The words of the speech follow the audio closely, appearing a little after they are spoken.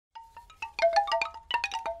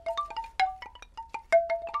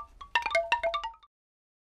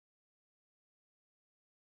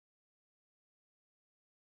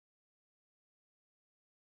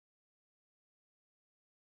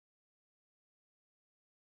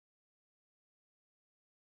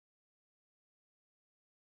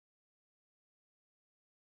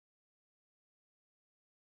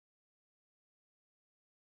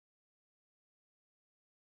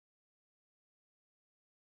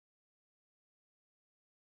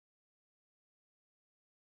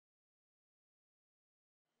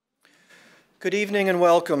Good evening and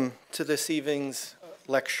welcome to this evening's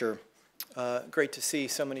lecture. Great to see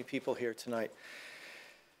so many people here tonight.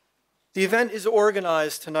 The event is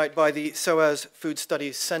organized tonight by the SOAS Food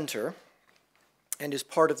Studies Center and is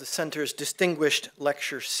part of the center's distinguished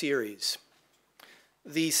lecture series.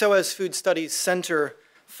 The SOAS Food Studies Center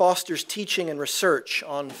fosters teaching and research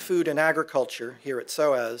on food and agriculture here at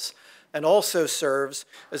SOAS and also serves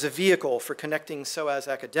as a vehicle for connecting SOAS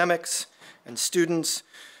academics and students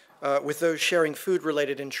with those sharing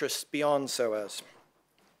food-related interests beyond SOAS.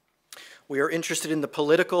 We are interested in the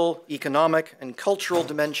political, economic, and cultural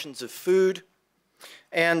dimensions of food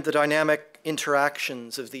and the dynamic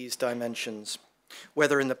interactions of these dimensions,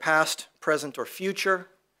 whether in the past, present, or future,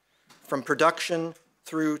 from production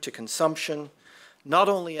through to consumption, not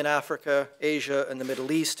only in Africa, Asia, and the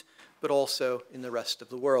Middle East, but also in the rest of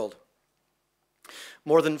the world.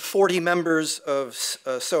 More than 40 members of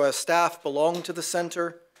SOAS staff belong to the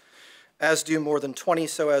center, as do more than 20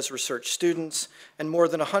 SOAS research students and more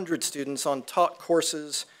than 100 students on taught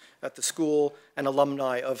courses at the school and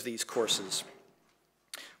alumni of these courses.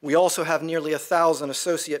 We also have nearly 1,000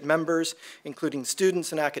 associate members, including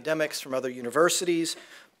students and academics from other universities,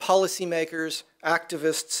 policymakers,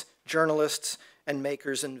 activists, journalists, and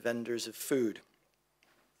makers and vendors of food.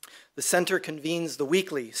 The center convenes the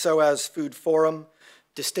weekly SOAS Food Forum,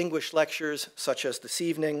 distinguished lectures such as this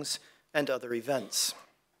evening's, and other events.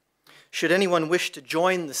 Should anyone wish to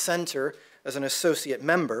join the center as an associate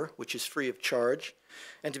member, which is free of charge,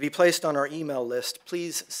 and to be placed on our email list,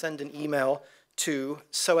 please send an email to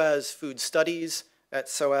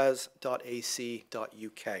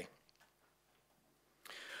soasfoodstudies@soas.ac.uk.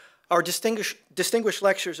 Our distinguished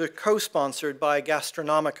lectures are co-sponsored by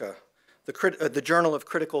Gastronomica, the Journal of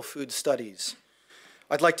Critical Food Studies.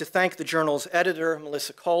 I'd like to thank the journal's editor,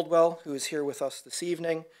 Melissa Caldwell, who is here with us this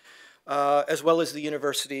evening, as well as the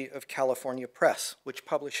University of California Press, which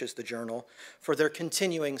publishes the journal, for their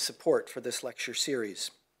continuing support for this lecture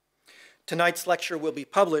series. Tonight's lecture will be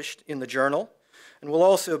published in the journal and will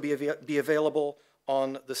also be available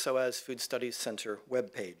on the SOAS Food Studies Center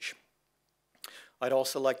webpage. I'd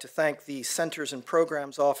also like to thank the Centers and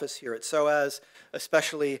Programs Office here at SOAS,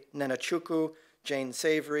 especially Nena Chukwu, Jane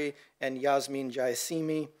Savory, and Yasmin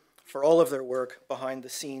Jaisimi for all of their work behind the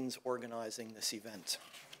scenes organizing this event.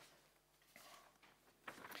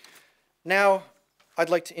 Now,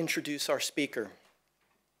 I'd like to introduce our speaker.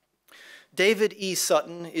 David E.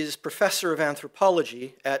 Sutton is professor of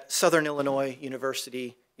anthropology at Southern Illinois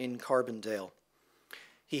University in Carbondale.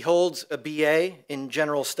 He holds a BA in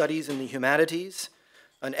General Studies in the Humanities,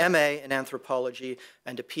 an MA in anthropology,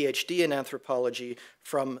 and a PhD in anthropology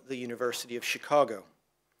from the University of Chicago.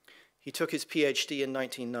 He took his PhD in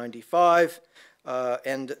 1995,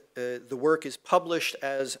 and the work is published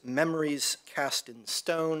as Memories Cast in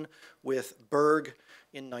Stone with Berg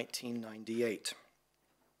in 1998.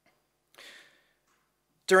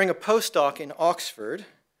 During a postdoc in Oxford,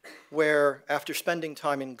 where after spending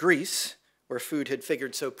time in Greece, where food had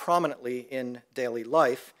figured so prominently in daily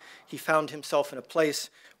life, he found himself in a place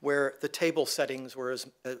where the table settings were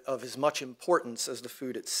of as much importance as the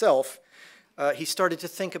food itself. He started to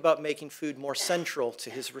think about making food more central to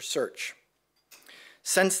his research.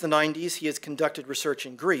 Since the 90s, he has conducted research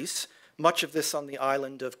in Greece, much of this on the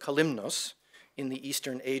island of Kalymnos in the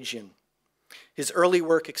Eastern Aegean. His early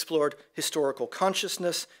work explored historical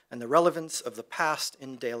consciousness and the relevance of the past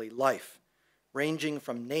in daily life, ranging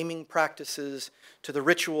from naming practices to the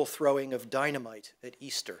ritual throwing of dynamite at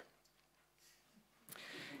Easter.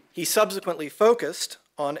 He subsequently focused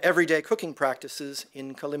on everyday cooking practices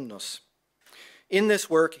in Kalymnos. In this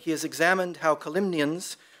work, he has examined how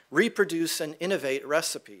Kalymnians reproduce and innovate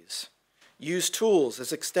recipes, use tools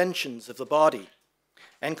as extensions of the body,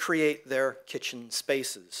 and create their kitchen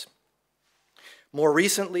spaces. More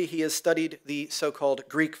recently, he has studied the so-called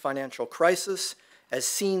Greek financial crisis as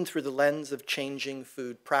seen through the lens of changing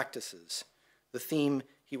food practices, the theme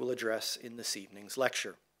he will address in this evening's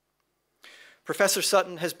lecture. Professor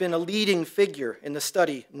Sutton has been a leading figure in the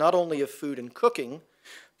study not only of food and cooking,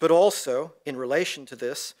 but also, in relation to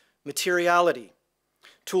this, materiality,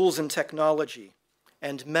 tools and technology,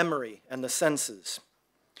 and memory and the senses.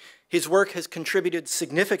 His work has contributed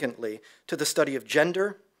significantly to the study of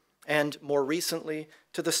gender and, more recently,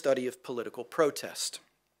 to the study of political protest.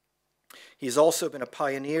 He has also been a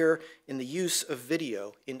pioneer in the use of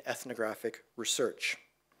video in ethnographic research.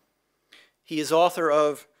 He is author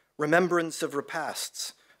of Remembrance of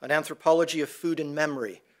Repasts, an anthropology of food and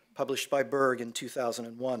memory, published by Berg in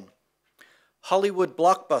 2001. Hollywood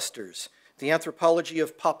Blockbusters, the Anthropology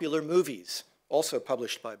of Popular Movies, also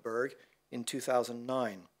published by Berg in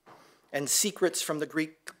 2009. And Secrets from the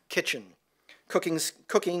Greek Kitchen, Cooking,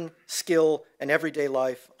 Skill, and Everyday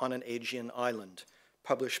Life on an Aegean Island,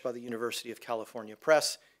 published by the University of California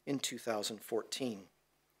Press in 2014.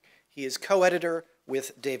 He is co-editor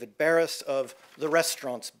with David Barris of The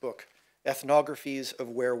Restaurants book, Ethnographies of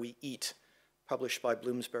Where We Eat, published by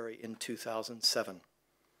Bloomsbury in 2007.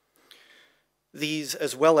 These,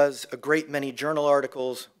 as well as a great many journal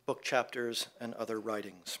articles, book chapters, and other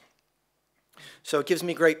writings. So it gives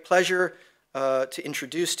me great pleasure to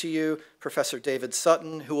introduce to you Professor David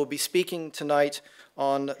Sutton, who will be speaking tonight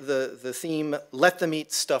on the theme, Let Them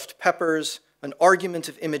Eat Stuffed Peppers, an argument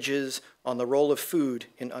of images on the role of food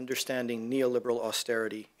in understanding neoliberal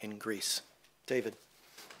austerity in Greece. David.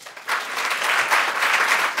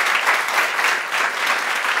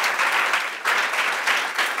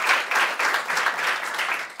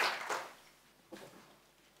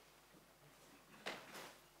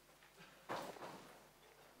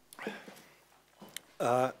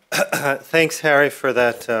 Thanks, Harry, for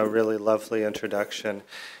that really lovely introduction.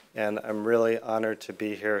 And I'm really honored to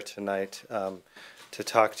be here tonight to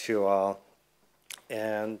talk to you all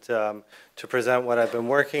and to present what I've been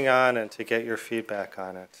working on and to get your feedback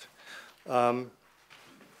on it.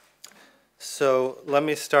 So let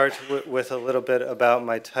me start with a little bit about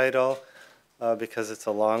my title because it's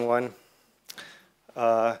a long one.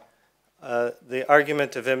 The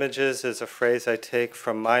argument of images is a phrase I take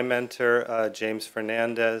from my mentor, James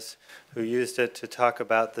Fernandez, who used it to talk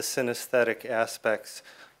about the synesthetic aspects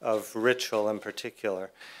of ritual in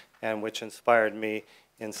particular, and which inspired me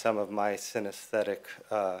in some of my synesthetic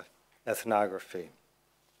ethnography.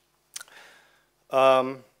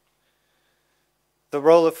 The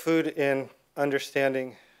role of food in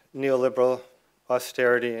understanding neoliberal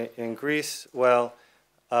austerity in Greece, well,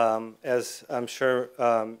 as I'm sure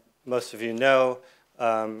most of you know,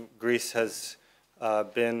 Greece has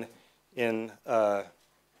been in an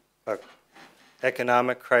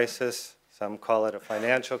economic crisis. Some call it a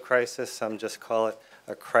financial crisis. Some just call it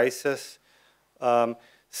a crisis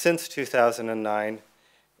since 2009.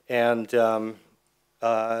 And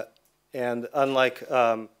unlike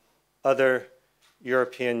other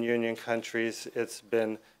European Union countries, it's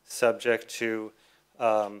been subject to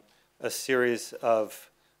a series of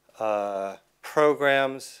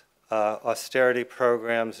programs, austerity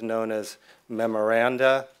programs known as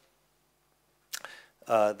memoranda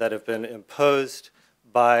that have been imposed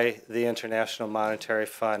by the International Monetary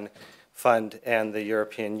Fund and the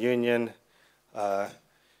European Union. There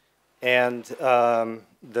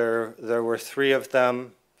were three of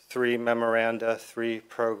them, three memoranda, three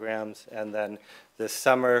programs, and then this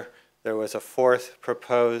summer there was a fourth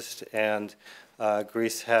proposed, and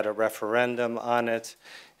Greece had a referendum on it,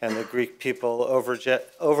 and the Greek people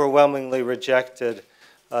overwhelmingly rejected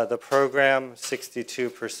the program,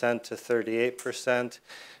 62% to 38%,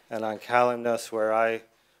 and on Kalymnos, where I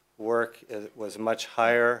work, it was much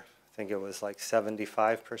higher. I think it was like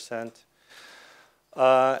 75%.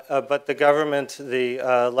 But the government, the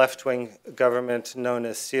left-wing government known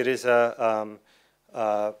as Syriza,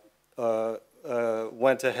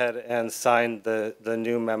 went ahead and signed the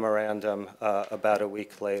new memorandum about a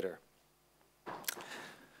week later.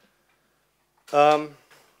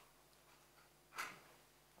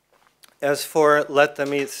 As for Let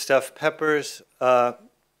Them Eat Stuffed Peppers,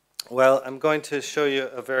 well, I'm going to show you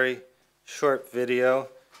a very short video.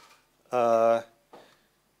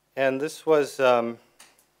 And this was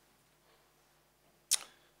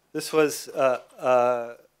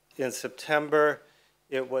in September.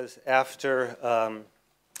 It was after,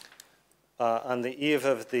 on the eve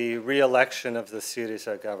of the re-election of the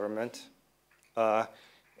Syriza government.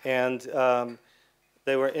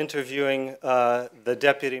 They were interviewing the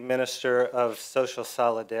Deputy Minister of Social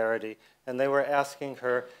Solidarity, and they were asking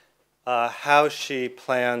her how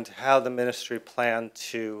the ministry planned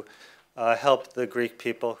to help the Greek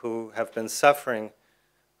people who have been suffering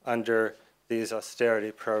under these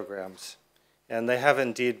austerity programs. And they have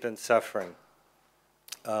indeed been suffering.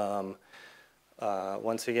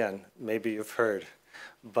 Once again, maybe you've heard,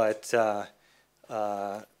 but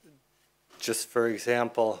just for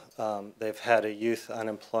example, they've had a youth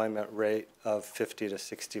unemployment rate of 50 to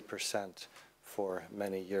 60% for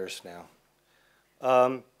many years now.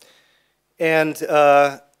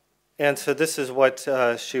 And so this is what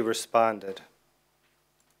she responded.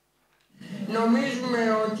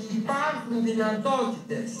 Νομίζουμε ότι υπάρχουν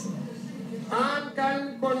δυνατότητες αν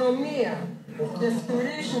κάνουμε οικονομία και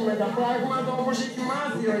φτουρήσουμε τα πράγματα όπως έχει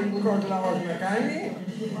μάθει ο ελληνικός λαός να κάνει,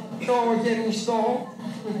 το γεμιστό,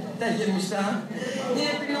 τα γεμιστά, η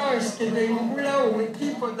επινόηση και το υποπουλαούμε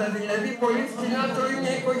τίποτα πάντα, δηλαδή πολύ φθηνά τρώει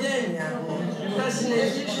μια οικογένεια. Θα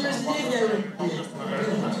συνεχίσουμε στη ίδια λογική.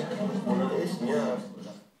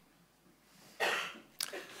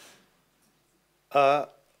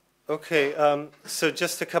 Okay, so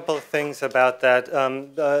just a couple of things about that.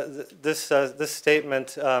 This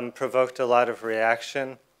statement provoked a lot of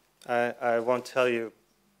reaction. I won't tell you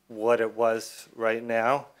what it was right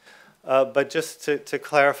now, but just to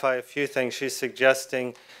clarify a few things, she's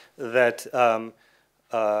suggesting that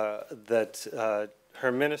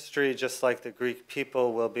her ministry, just like the Greek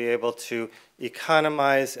people, will be able to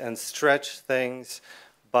economize and stretch things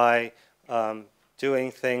by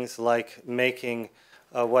doing things like making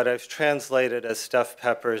what I've translated as stuffed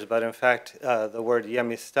peppers, but in fact the word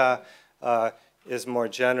yemista is more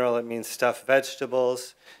general. It means stuffed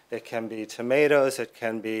vegetables. It can be tomatoes. It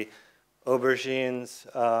can be aubergines.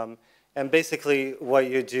 And basically what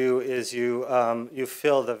you do is you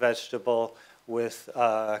fill the vegetable with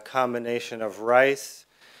a combination of rice,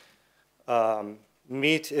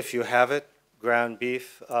 meat if you have it, ground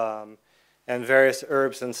beef, and various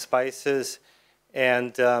herbs and spices,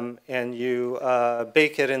 and you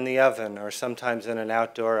bake it in the oven or sometimes in an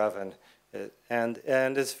outdoor oven. And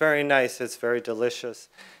it's very nice, it's very delicious.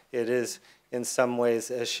 It is in some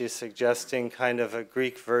ways, as she's suggesting, kind of a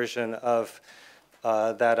Greek version of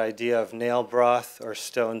that idea of nail broth or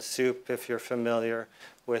stone soup, if you're familiar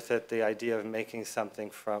with it, the idea of making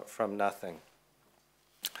something from nothing.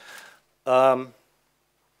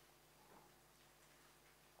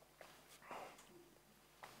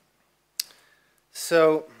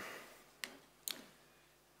 So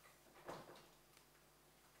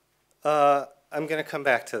I'm going to come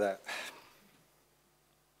back to that.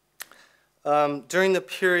 During the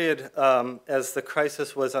period as the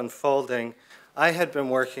crisis was unfolding, I had been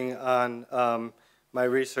working on my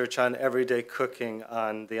research on everyday cooking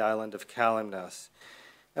on the island of Kalymnos.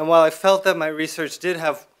 And while I felt that my research did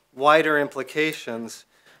have wider implications,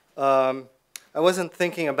 I wasn't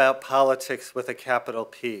thinking about politics with a capital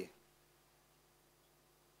P.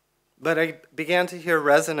 But I began to hear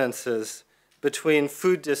resonances between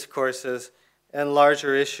food discourses and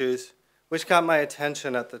larger issues, which got my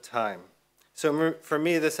attention at the time. So for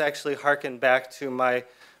me, this actually harkened back to my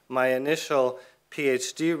initial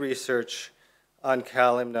PhD research on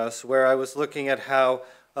Kalymnos, where I was looking at how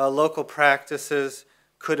local practices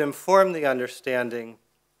could inform the understanding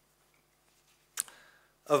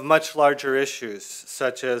of much larger issues,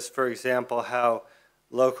 such as, for example, how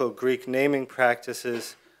local Greek naming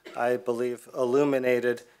practices, I believe,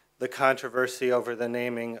 illuminated the controversy over the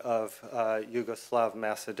naming of Yugoslav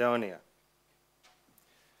Macedonia.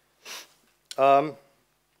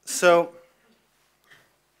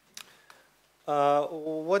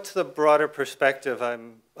 What's the broader perspective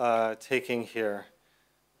I'm taking here?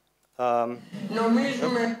 Sorry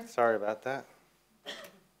about that.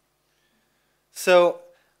 So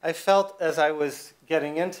I felt as I was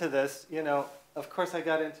getting into this, of course I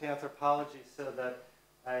got into anthropology so that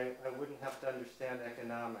I wouldn't have to understand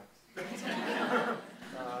economics.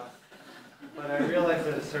 But I realized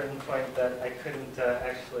at a certain point that I couldn't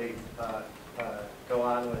actually go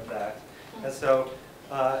on with that. And so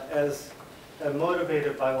as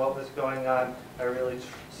motivated by what was going on, I really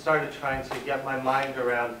started trying to get my mind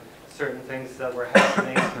around certain things that were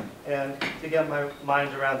happening and to get my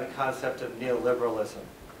mind around the concept of neoliberalism.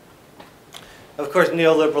 Of course,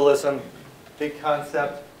 neoliberalism, big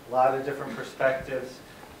concept, a lot of different perspectives,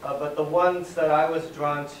 but the ones that I was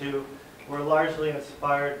drawn to were largely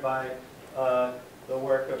inspired by the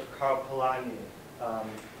work of Karl Polanyi.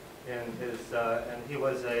 And he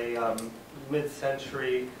was a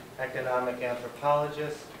mid-century economic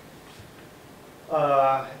anthropologist.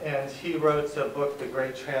 And he wrote a book, The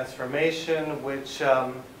Great Transformation, which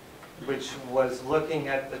was looking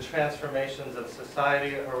at the transformations of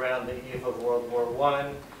society around the eve of World War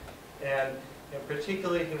I. And in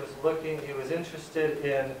particular, he was interested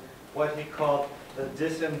in what he called the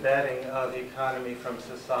disembedding of economy from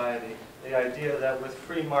society. The idea that with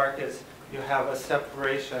free markets, you have a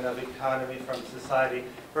separation of economy from society,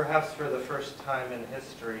 perhaps for the first time in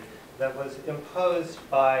history, that was imposed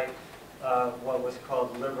by what was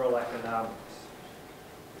called liberal economics.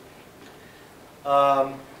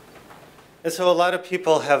 And so a lot of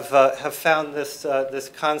people have found this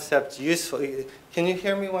concept useful. Can you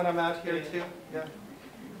hear me when I'm out here too? Yeah?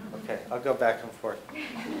 Okay, I'll go back and forth.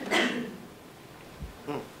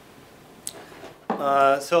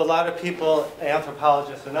 So a lot of people,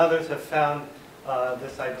 anthropologists and others, have found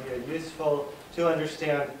this idea useful to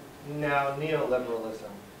understand now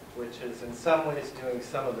neoliberalism, which is in some ways doing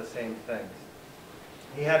some of the same things.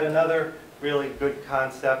 He had another really good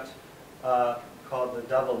concept called the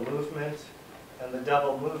double movement. And the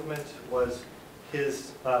double movement was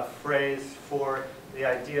his phrase for the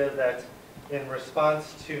idea that in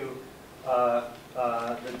response to the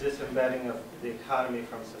disembedding of the economy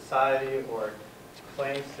from society, or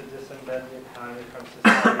claims to disembed the economy from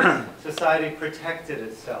society, society protected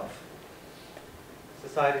itself.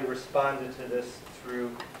 Society responded to this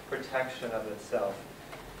through protection of itself.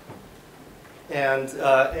 And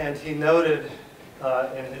he noted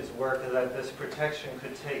in his work that this protection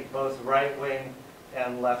could take both right-wing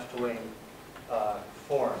and left-wing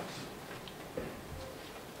forms.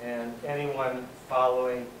 And anyone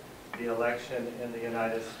following the election in the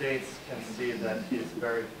United States can see that he's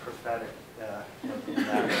very prophetic in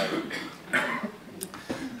that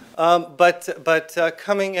way. But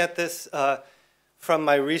coming at this from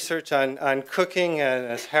my research on cooking, and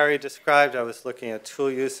as Harry described, I was looking at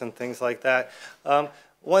tool use and things like that.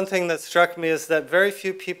 One thing that struck me is that very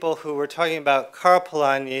few people who were talking about Karl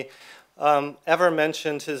Polanyi ever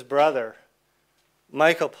mentioned his brother,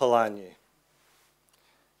 Michael Polanyi.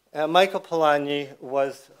 Michael Polanyi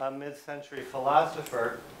was a mid-century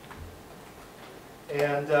philosopher,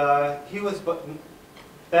 and he was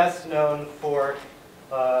best known for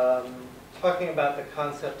talking about the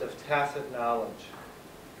concept of tacit knowledge,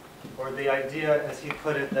 or the idea, as he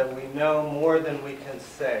put it, that we know more than we can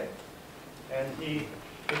say. And he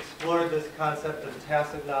explored this concept of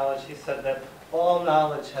tacit knowledge. He said that all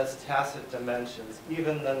knowledge has tacit dimensions,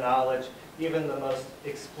 even the knowledge, even the most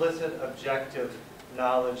explicit, objective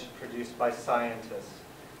knowledge produced by scientists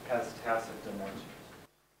has tacit dimensions.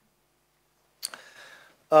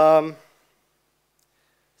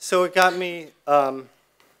 So it got me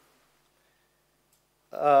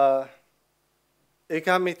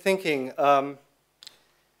thinking.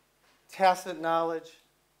 Tacit knowledge.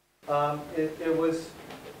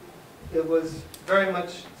 It was very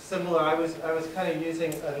much similar. I was kind of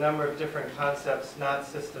using a number of different concepts, not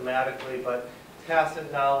systematically, but tacit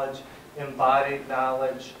knowledge, embodied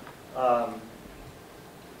knowledge,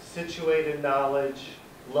 situated knowledge,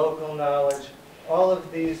 local knowledge. All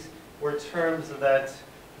of these were terms that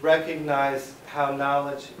recognize how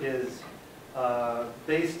knowledge is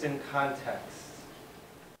based in context.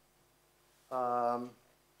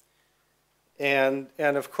 And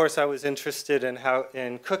of course, I was interested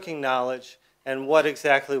in cooking knowledge and what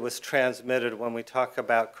exactly was transmitted when we talk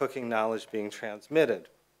about cooking knowledge being transmitted.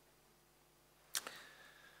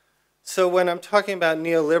 So when I'm talking about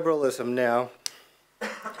neoliberalism now,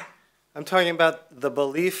 I'm talking about the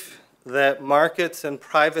belief that markets and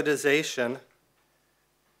privatization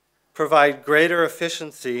provide greater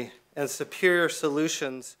efficiency and superior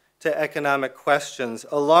solutions to economic questions,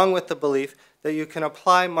 along with the belief that you can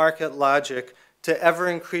apply market logic to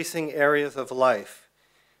ever-increasing areas of life.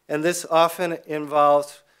 And this often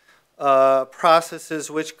involves processes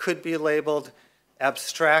which could be labeled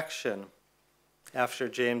abstraction, after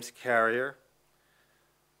James Carrier,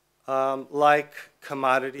 like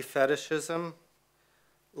commodity fetishism,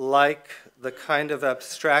 like the kind of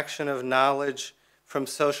abstraction of knowledge from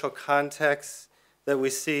social contexts that we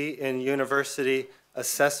see in university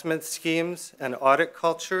assessment schemes and audit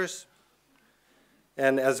cultures.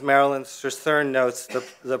 And as Marilyn Strathern notes,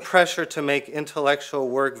 the pressure to make intellectual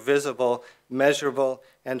work visible, measurable,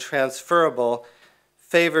 and transferable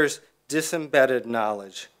favors disembedded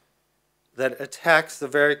knowledge that attacks the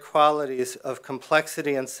very qualities of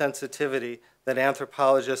complexity and sensitivity that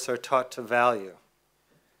anthropologists are taught to value.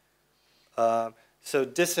 So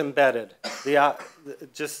disembedded,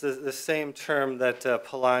 just the same term that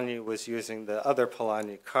Polanyi was using, the other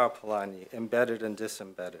Polanyi, Karl Polanyi, embedded and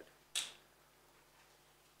disembedded.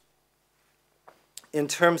 In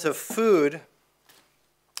terms of food,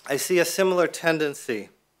 I see a similar tendency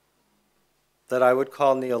that I would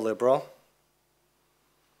call neoliberal,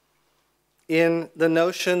 in the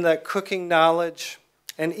notion that cooking knowledge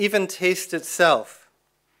and even taste itself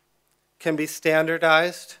can be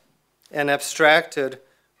standardized and abstracted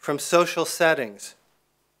from social settings,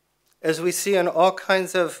 as we see in all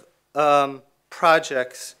kinds of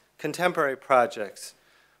projects, contemporary projects,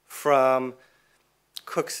 from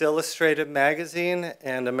Cook's Illustrated magazine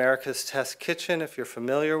and America's Test Kitchen, if you're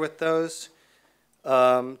familiar with those,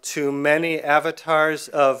 to many avatars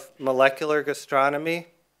of molecular gastronomy,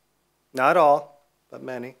 not all, but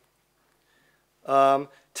many, to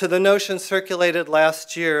the notion circulated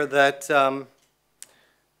last year that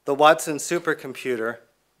the Watson supercomputer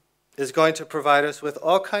is going to provide us with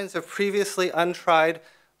all kinds of previously untried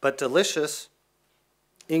but delicious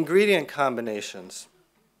ingredient combinations,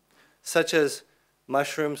 such as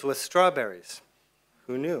mushrooms with strawberries.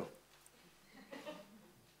 Who knew?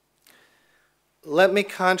 let me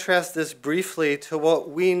contrast this briefly to what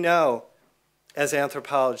we know as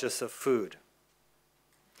anthropologists of food.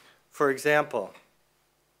 For example,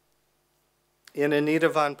 in Anita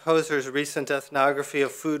von Poser's recent ethnography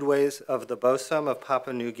of foodways of the Bosum of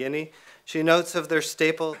Papua New Guinea, she notes of their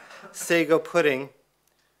staple sago pudding,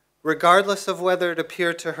 regardless of whether it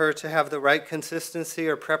appeared to her to have the right consistency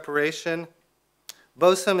or preparation,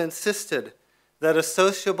 Bosum insisted that a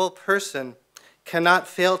sociable person cannot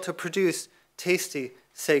fail to produce tasty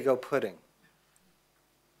sago pudding.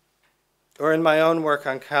 Or in my own work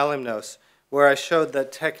on kalimnos, where I showed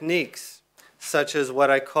that techniques such as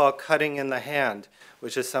what I call cutting in the hand,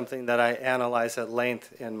 which is something that I analyze at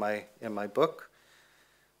length in my book,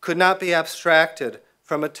 could not be abstracted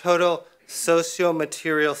from a total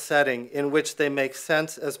socio-material setting in which they make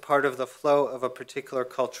sense as part of the flow of a particular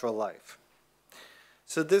cultural life.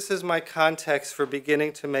 So this is my context for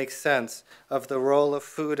beginning to make sense of the role of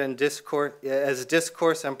food and discourse as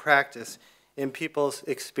discourse and practice in people's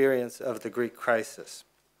experience of the Greek crisis.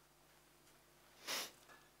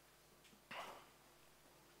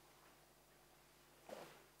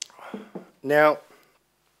 Now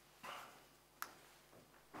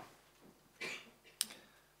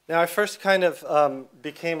I first kind of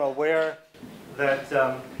became aware that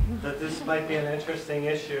this might be an interesting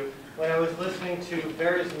issue when I was listening to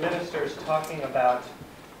various ministers talking about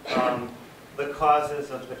the causes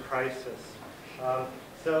of the crisis.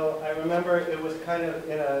 So I remember it was kind of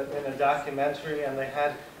in a documentary, and they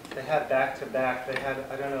had back to back. They had,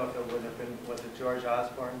 I don't know if it would have been, was it George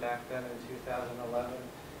Osborne back then in 2011?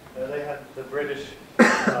 They had the British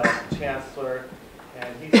Chancellor,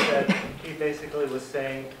 and he basically was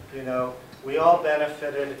saying, you know, we all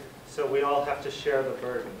benefited, so we all have to share the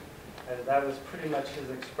burden. And that was pretty much his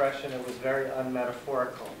expression. It was very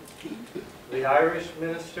unmetaphorical. The Irish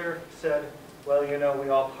minister said, well, you know, we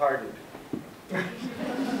all partied.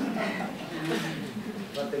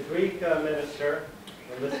 But the Greek minister,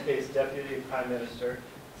 in this case Deputy Prime Minister,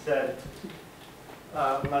 said,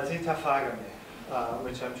 mazita fagame,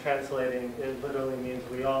 which I'm translating, it literally means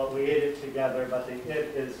we ate it together, but the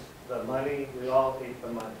it is the money, we all ate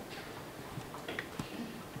the money.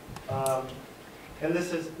 And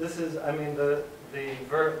this is, I mean, the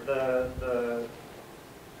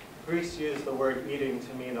Greeks use the word eating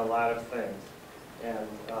to mean a lot of things, and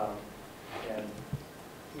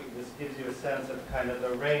this gives you a sense of kind of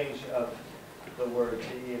the range of the word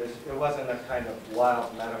to eat. It wasn't a kind of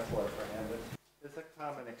wild metaphor for him. It's a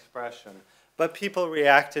common expression, but people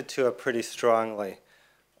reacted to it pretty strongly,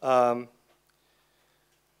 and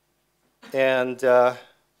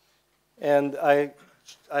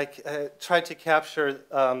I tried to capture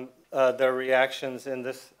their reactions in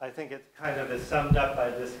this. I think it kind of is summed up by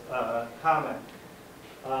this comment.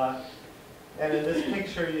 And in this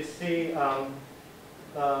picture, you see a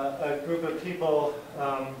group of people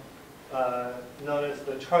known as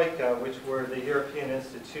the Troika, which were the European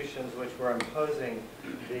institutions which were imposing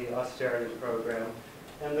the austerity program.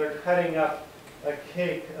 And they're cutting up a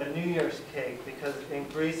cake, a New Year's cake, because in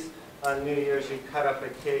Greece, on New Year's, you cut up a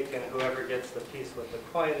cake, and whoever gets the piece with the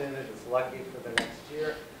coin in it is lucky for the next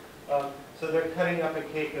year. So they're cutting up a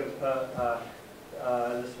cake of,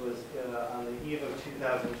 this was on the eve of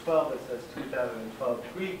 2012, it says 2012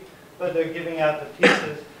 Greek, but they're giving out the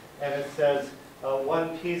pieces, and it says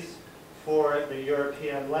one piece for the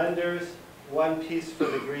European lenders, one piece for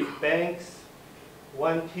the Greek banks,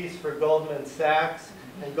 one piece for Goldman Sachs,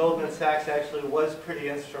 and Goldman Sachs actually was pretty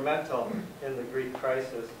instrumental in the Greek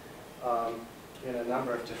crisis. In a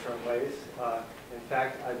number of different ways. In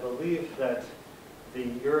fact, I believe that the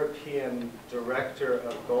European director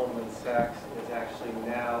of Goldman Sachs is actually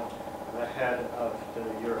now the head of the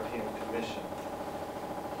European Commission.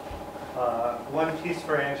 One piece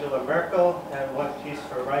for Angela Merkel and one piece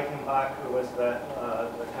for Reichenbach, who was the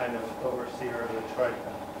kind of overseer of the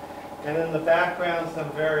Troika. And in the background, some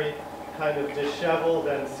very kind of disheveled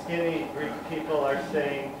and skinny Greek people are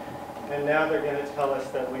saying, and now they're going to tell us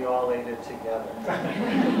that we all ate it together.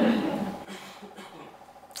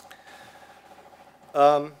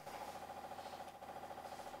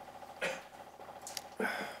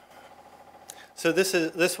 So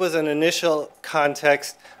this was an initial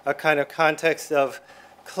context, a kind of context of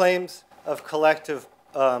claims of collective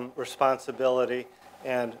responsibility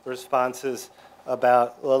and responses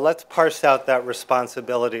about, well, let's parse out that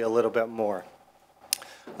responsibility a little bit more.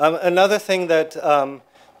 Another thing that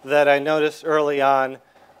I noticed early on,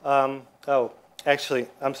 oh, actually,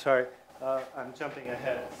 I'm sorry, I'm jumping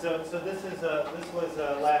ahead. So this was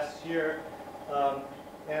last year,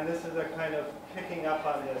 and this is a kind of picking up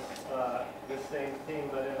on this same theme,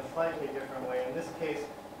 but in a slightly different way. In this case,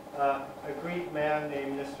 a Greek man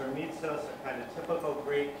named Mr. Mitsos, a kind of typical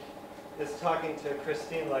Greek, is talking to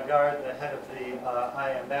Christine Lagarde, the head of the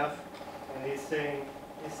IMF, and he's saying,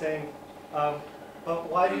 but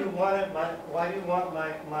why do you want it? Why do you want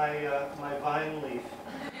my vine leaf?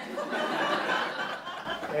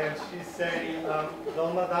 And she's saying,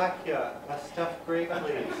 Dolmadakia, stuffed grape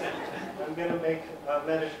leaves. I'm going to make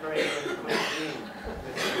Mediterranean cuisine,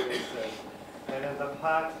 Mr. Reed says. And in the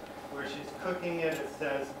pot where she's cooking it, it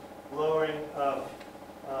says lowering of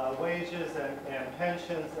wages and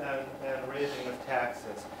pensions and raising of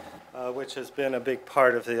taxes, which has been a big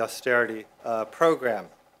part of the austerity program.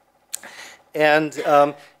 And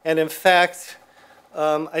in fact,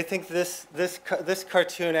 I think this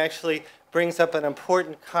cartoon actually brings up an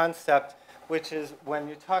important concept, which is when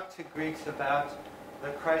you talk to Greeks about the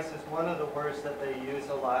crisis, one of the words that they use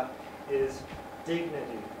a lot is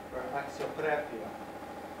dignity, or axioprepia.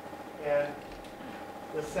 And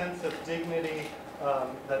the sense of dignity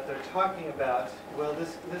that they're talking about, well,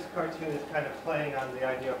 this cartoon is kind of playing on the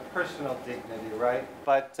idea of personal dignity, right?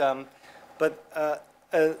 But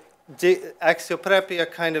axioprepia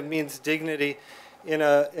kind of means dignity in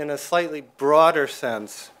a slightly broader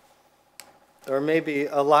sense, or maybe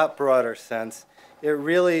a lot broader sense. It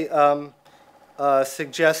really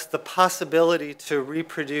suggests the possibility to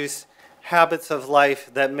reproduce habits of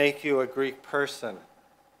life that make you a Greek person.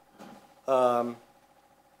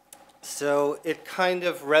 So it kind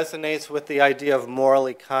of resonates with the idea of moral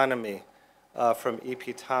economy from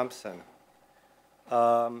E.P. Thompson.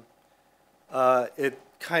 It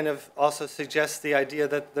kind of also suggests the idea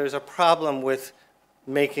that there's a problem with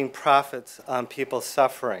making profits on people's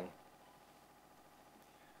suffering.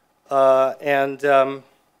 And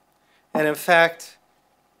in fact,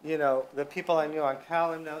 you know, the people I knew on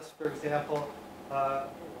Kalymnos, for example,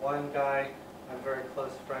 one guy I'm very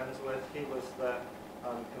close friends with, he was the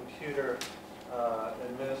computer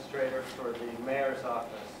administrator for the mayor's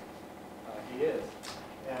office. He is.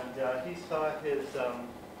 And he saw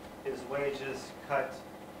his wages cut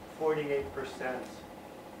 48%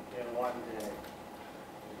 in one day in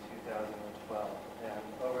 2012. And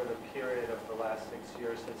over the period of the last 6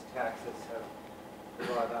 years, his taxes have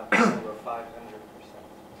gone up over 500%.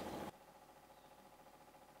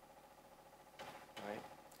 Right?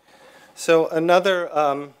 So another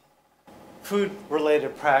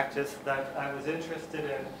food-related practice that I was interested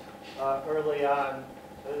in early on,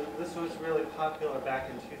 this was really popular back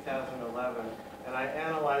in 2011, and I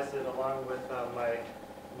analyzed it along with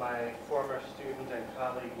my former student and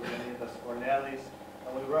colleague, Leonidas Ornelis,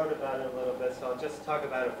 and we wrote about it a little bit, so I'll just talk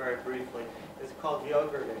about it very briefly. It's called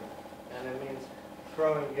yogurting, and it means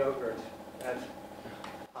throwing yogurt at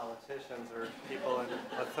politicians or people in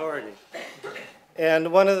authority.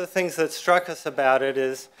 And one of the things that struck us about it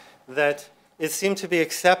is that it seemed to be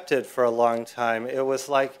accepted for a long time. It was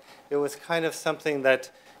kind of something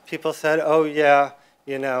that people said, oh yeah,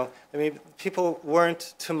 you know, I mean, people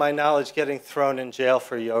weren't, to my knowledge, getting thrown in jail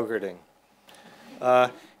for yogurting.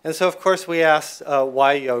 And so, of course, we asked,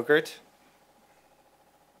 why yogurt?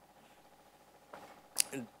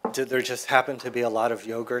 Did there just happen to be a lot of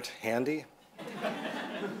yogurt handy?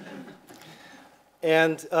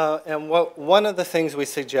 And one of the things we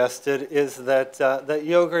suggested is that, that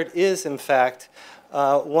yogurt is, in fact,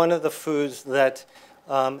 one of the foods that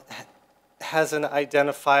has an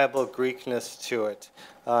identifiable Greekness to it.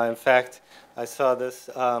 In fact, I saw this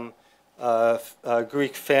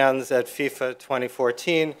Greek fans at FIFA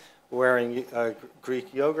 2014 wearing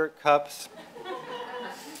Greek yogurt cups.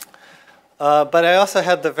 But I also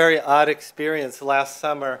had the very odd experience last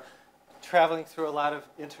summer traveling through a lot of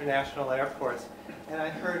international airports, and I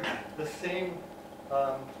heard the same,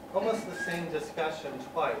 almost the same discussion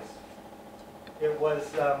twice. It was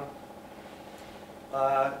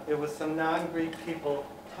some non-Greek people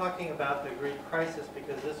talking about the Greek crisis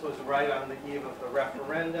because this was right on the eve of the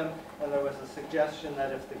referendum, and there was a suggestion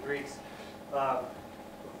that if the Greeks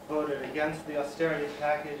voted against the austerity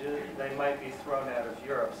package, they might be thrown out of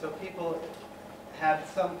Europe. So people had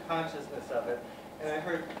some consciousness of it, and I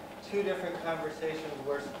heard two different conversations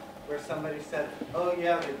where somebody said, oh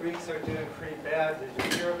yeah, the Greeks are doing pretty bad, did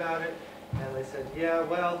you hear about it? And they said, yeah,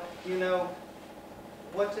 well, you know,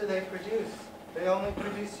 what do they produce? They only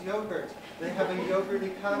produce yogurt. They have a yogurt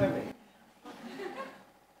economy.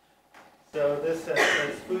 So this,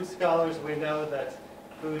 as food scholars, we know that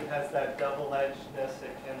food has that double-edgedness.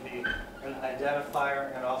 It can be an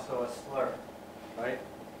identifier and also a slur, right?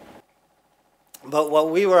 But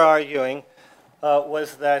what we were arguing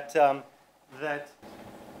was that, that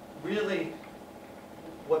really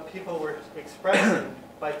what people were expressing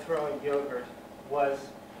by throwing yogurt was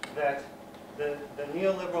that the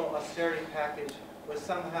neoliberal austerity package was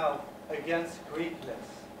somehow against Greekness,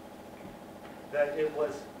 that it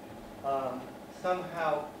was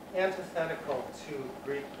somehow antithetical to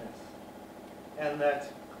Greekness, and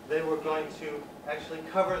that they were going to actually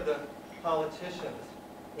cover the politicians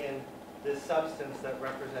in this substance that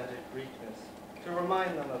represented Greekness, to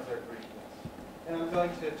remind them of their Greekness. And I'm going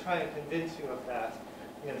to try and convince you of that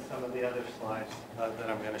in some of the other slides that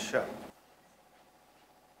I'm going to show.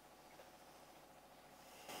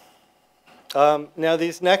 Now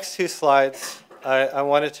these next two slides I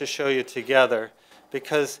wanted to show you together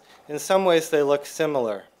because in some ways they look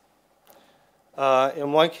similar.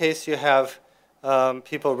 In one case you have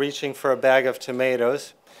people reaching for a bag of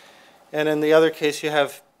tomatoes, and in the other case you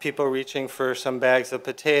have people reaching for some bags of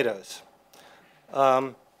potatoes.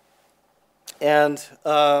 But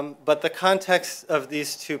the context of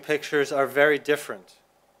these two pictures are very different.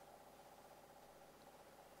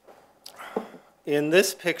 In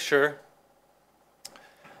this picture,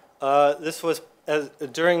 this was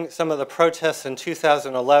during some of the protests in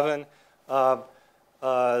 2011.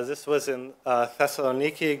 This was in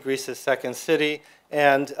Thessaloniki, Greece's second city,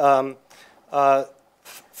 and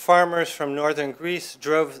farmers from northern Greece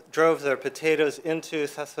drove their potatoes into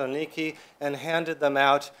Thessaloniki and handed them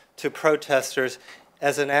out to protesters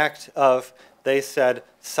as an act of, they said,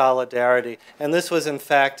 solidarity. And this was, in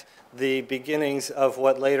fact, the beginnings of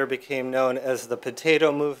what later became known as the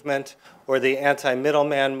potato movement or the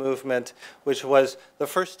anti-middleman movement, which was the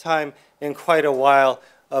first time in quite a while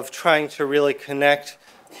of trying to really connect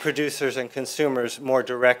producers and consumers more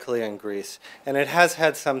directly in Greece. And it has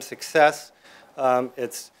had some success.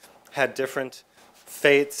 It's had different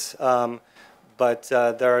fates, but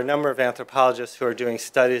there are a number of anthropologists who are doing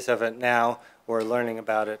studies of it now or learning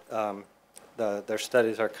about it. Their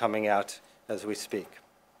studies are coming out as we speak.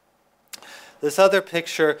 This other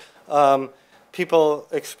picture, people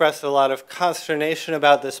expressed a lot of consternation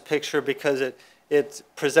about this picture because it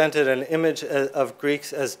presented an image of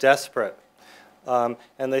Greeks as desperate. And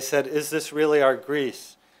they said, is this really our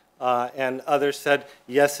Greece? And others said,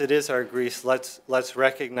 yes, it is our Greece. Let's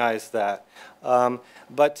recognize that.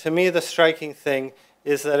 But to me, the striking thing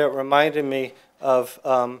is that it reminded me of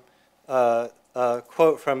a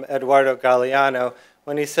quote from Eduardo Galeano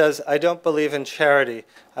when he says, I don't believe in charity,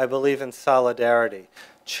 I believe in solidarity.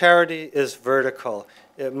 Charity is vertical.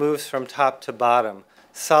 It moves from top to bottom.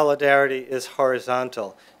 Solidarity is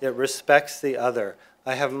horizontal. It respects the other.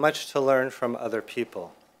 I have much to learn from other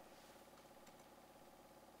people.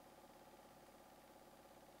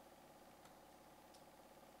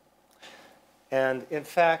 And in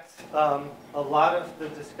fact, a lot of the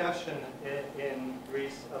discussion in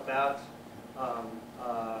Greece about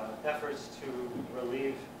efforts to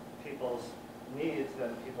relieve people's needs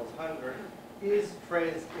and people's hunger is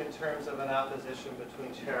phrased in terms of an opposition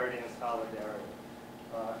between charity and solidarity.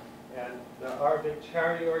 And there are big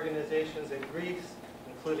charity organizations in Greece,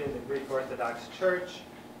 including the Greek Orthodox Church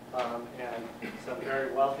and some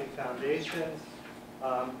very wealthy foundations.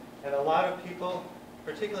 And a lot of people,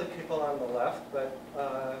 particularly people on the left, but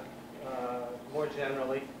more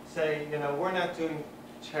generally, say, you know, we're not doing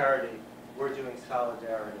charity, we're doing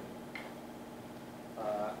solidarity.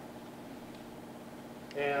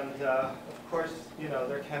 And of course, you know,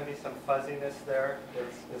 there can be some fuzziness there.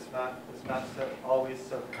 It's not so, always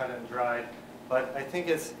so cut and dried. But I think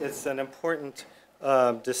it's an important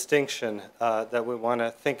distinction that we want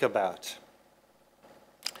to think about.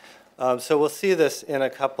 So we'll see this in a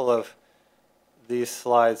couple of these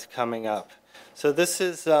slides coming up. So this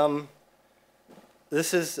is one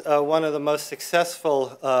of the most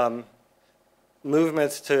successful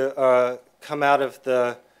movements to come out of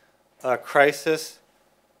the crisis.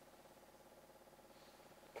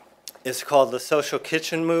 It's called the Social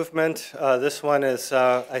Kitchen Movement. This one is,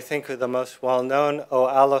 I think, the most well-known, O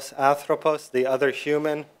Allos Anthropos, the other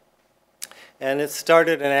human. And it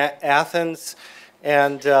started in Athens,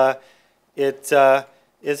 and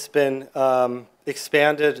it's been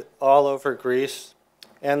expanded all over Greece.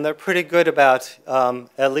 And they're pretty good about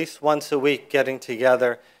at least once a week getting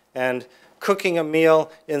together and cooking a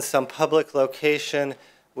meal in some public location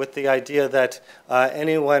with the idea that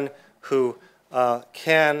anyone who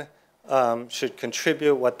can should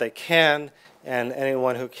contribute what they can, and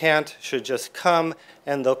anyone who can't should just come,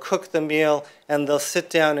 and they'll cook the meal, and they'll sit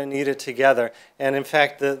down and eat it together. And in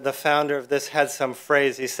fact, the founder of this had some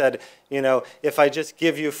phrase. He said, you know, if I just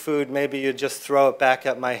give you food, maybe you just throw it back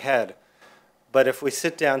at my head. But if we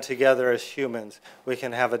sit down together as humans, we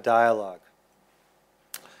can have a dialogue.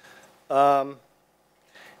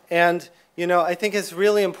 And you know, I think it's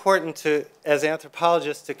really important to, as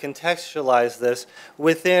anthropologists, to contextualize this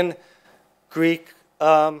within Greek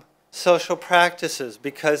social practices,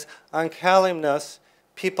 because on Kalymnos,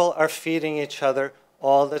 people are feeding each other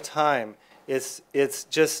all the time. It's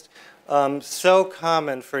just so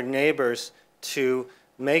common for neighbors to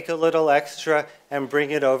make a little extra and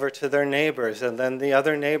bring it over to their neighbors. And then the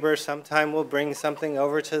other neighbor sometime will bring something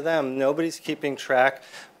over to them. Nobody's keeping track,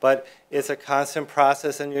 but it's a constant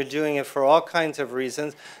process, and you're doing it for all kinds of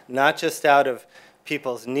reasons, not just out of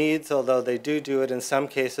people's needs, although they do it in some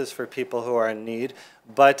cases for people who are in need,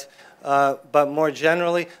 but more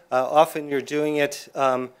generally, often you're doing it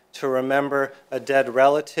to remember a dead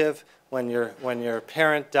relative. When your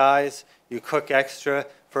parent dies, you cook extra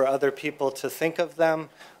for other people to think of them.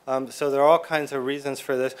 So there are all kinds of reasons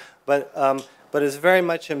for this, but it's very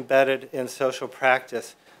much embedded in social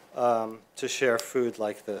practice to share food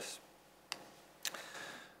like this.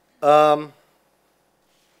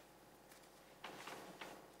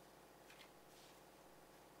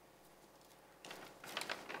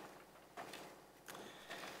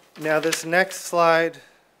 Now this next slide,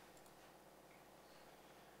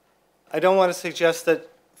 I don't want to suggest that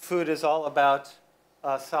food is all about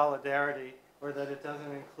solidarity or that it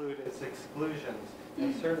doesn't include its exclusions,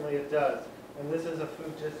 and certainly it does. And this is a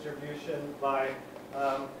food distribution by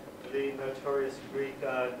the notorious Greek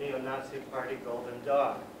neo-Nazi party Golden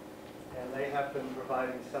Dawn. And they have been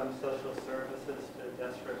providing some social services to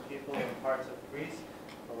desperate people in parts of Greece,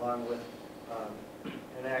 along with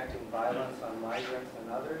enacting violence on migrants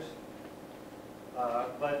and others.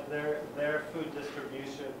 But their food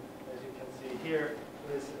distribution, as you can see here,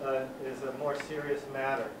 is a more serious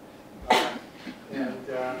matter. And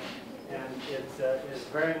it is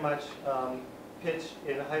very much pitched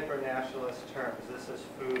in hyper-nationalist terms. This is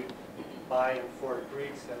food by and for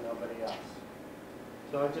Greeks and nobody else.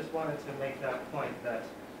 So I just wanted to make that point, that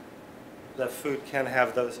food can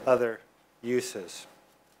have those other uses.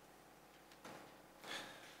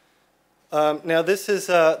 Now this is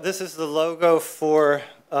the logo for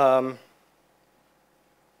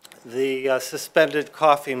the suspended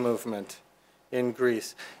coffee movement in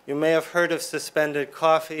Greece. You may have heard of suspended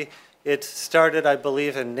coffee. It started, I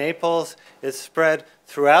believe, in Naples. It spread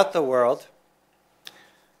throughout the world.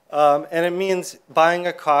 And it means buying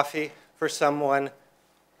a coffee for someone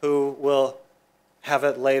who will have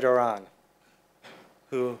it later on,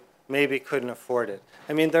 who maybe couldn't afford it.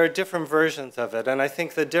 I mean, there are different versions of it, and I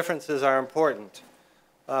think the differences are important.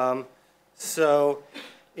 So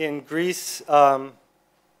in Greece,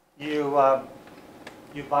 you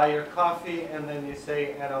buy your coffee, and then you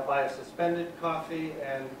say, and I'll buy a suspended coffee,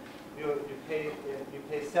 and you pay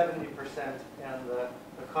 70%, and the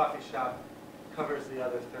coffee shop covers the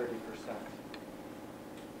other 30%.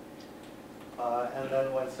 And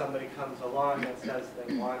then when somebody comes along and says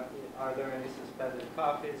they want, are there any suspended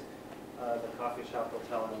coffees? The coffee shop will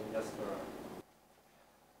tell them, yes, there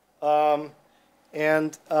are.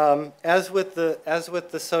 As with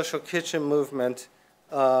the social kitchen movement,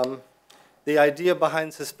 the idea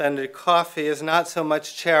behind suspended coffee is not so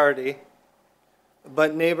much charity,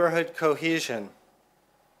 but neighborhood cohesion.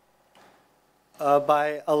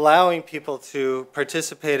 By allowing people to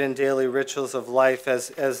participate in daily rituals of life,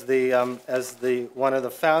 as one of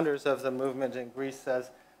the founders of the movement in Greece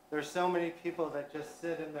says, there's so many people that just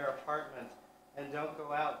sit in their apartment and don't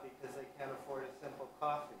go out because they can't afford a simple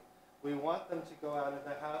coffee. We want them to go out of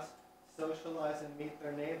the house, socialize, and meet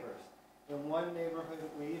their neighbors. In one neighborhood,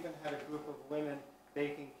 we even had a group of women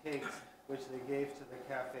baking cakes, which they gave to the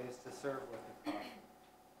cafes to serve with the coffee.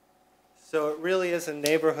 So it really is a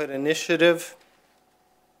neighborhood initiative.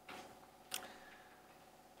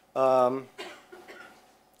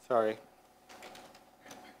 Sorry.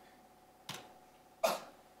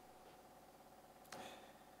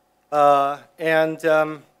 And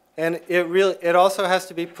it also has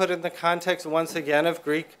to be put in the context once again of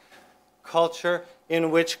Greek culture,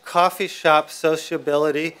 in which coffee shop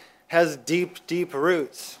sociability has deep, deep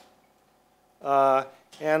roots.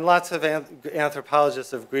 And lots of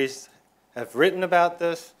anthropologists of Greece have written about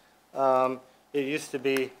this. It used to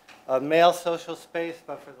be a male social space,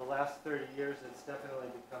 but for the last 30 years it's definitely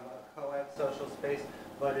become a co-ed social space,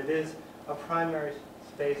 but it is a primary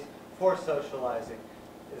space for socializing.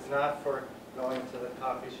 It's not for going to the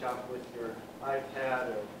coffee shop with your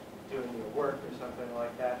iPad or doing your work or something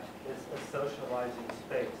like that. It's a socializing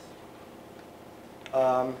space.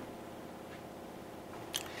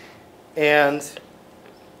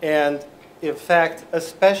 And in fact,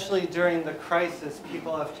 especially during the crisis,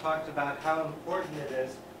 people have talked about how important it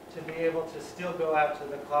is to be able to still go out to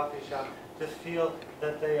the coffee shop, to feel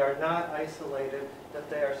that they are not isolated, that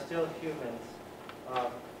they are still humans,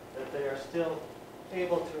 that they are still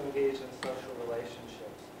able to engage in social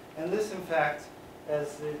relationships. And this, in fact,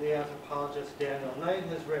 as the anthropologist Daniel Knight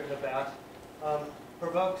has written about,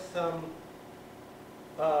 provokes some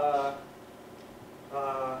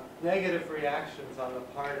negative reactions on the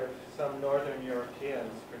part of some Northern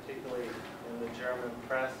Europeans, particularly in the German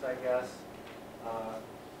press, I guess.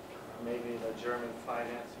 Maybe the German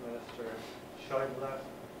finance minister, Schäuble,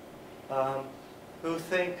 who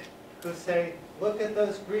say, look at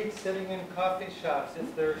those Greeks sitting in coffee shops.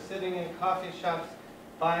 If they're sitting in coffee shops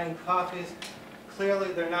buying coffees,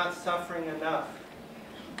 clearly they're not suffering enough.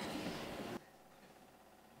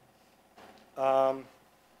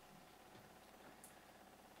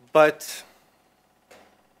 But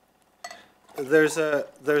there's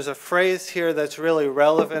a phrase here that's really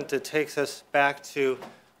relevant. It takes us back to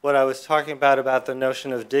what I was talking about the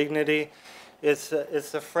notion of dignity. It's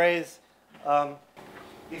the phrase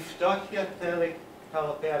 "Iftokia telik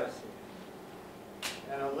kalaperasi,"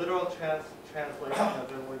 and a literal translation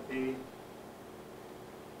of it would be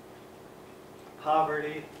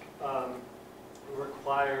poverty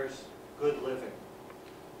requires good living.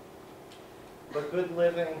 But good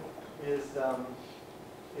living is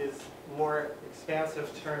more expansive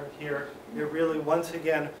term here. It really, once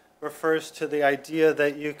again, refers to the idea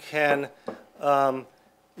that you can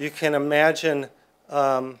imagine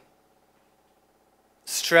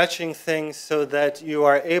stretching things so that you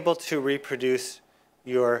are able to reproduce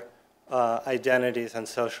your identities and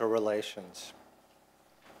social relations.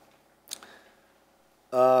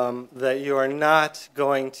 That you are not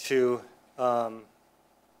going to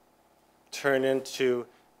turn into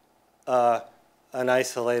an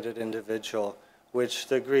isolated individual, which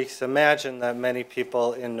the Greeks imagine that many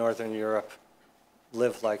people in Northern Europe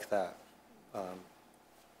live like that.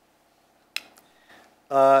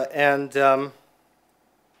 And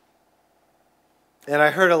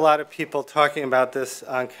I heard a lot of people talking about this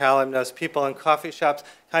on Kalimnos. People in coffee shops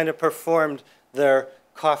kind of performed their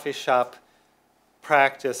coffee shop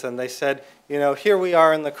practice, and they said, you know, here we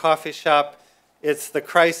are in the coffee shop, it's the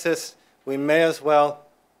crisis, we may as well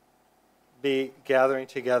be gathering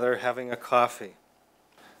together having a coffee.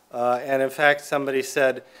 And in fact, somebody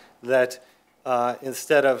said that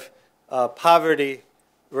instead of poverty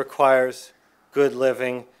requires good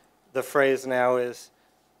living, the phrase now is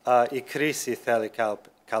I krisi theli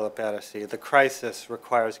kalaperasi, the crisis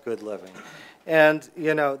requires good living. And,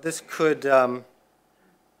 you know, this could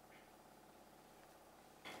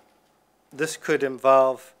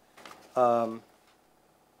involve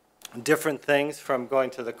different things from going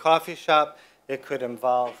to the coffee shop. It could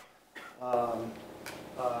involve, you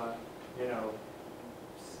know,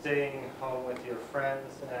 staying home with your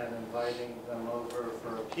friends and inviting them over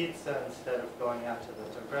for a pizza instead of going out to the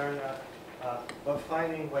taverna. But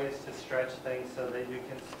finding ways to stretch things so that you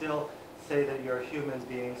can still say that you're human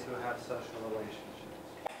beings who have social relationships.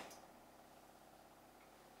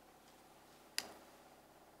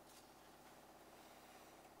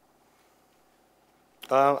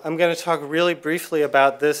 I'm going to talk really briefly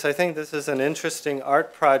about this. I think this is an interesting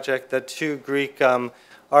art project that two Greek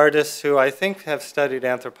artists who I think have studied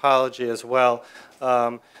anthropology as well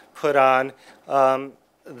put on.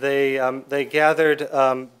 They gathered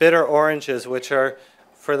bitter oranges, which are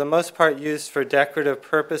for the most part used for decorative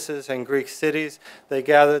purposes in Greek cities. They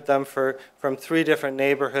gathered them from 3 different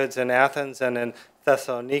neighborhoods in Athens and in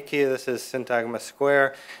Thessaloniki. This is Syntagma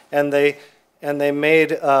Square. And they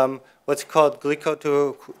made what's called gliko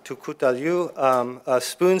to koutaliou, a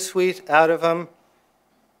spoon sweet out of them,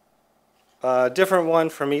 a different one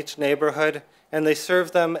from each neighborhood. And they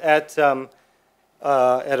served them at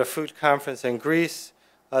a food conference in Greece.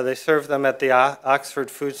 They served them at the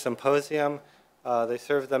Oxford Food Symposium. They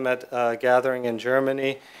served them at a gathering in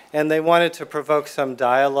Germany. And they wanted to provoke some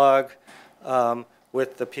dialogue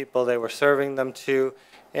with the people they were serving them to.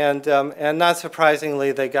 And not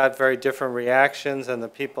surprisingly, they got very different reactions, and the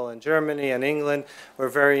people in Germany and England were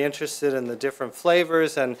very interested in the different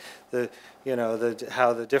flavors and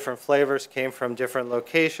how the different flavors came from different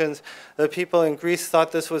locations. The people in Greece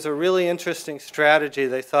thought this was a really interesting strategy.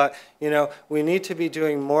 They thought, you know, we need to be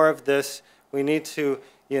doing more of this. We need to,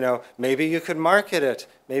 you know, maybe you could market it.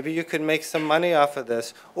 Maybe you could make some money off of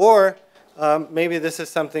this. Or maybe this is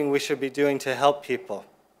something we should be doing to help people.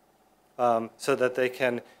 So that they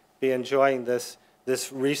can be enjoying this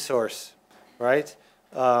resource, right?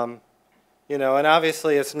 You know, and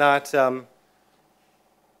obviously it's not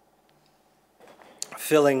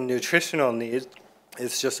filling nutritional needs.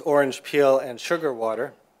 It's just orange peel and sugar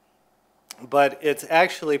water. But it's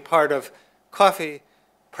actually part of coffee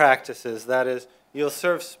practices. That is, you'll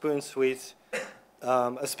serve spoon sweets,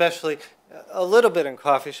 especially, A little bit in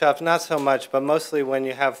coffee shops, not so much, but mostly when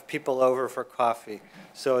you have people over for coffee.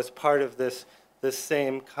 So it's part of this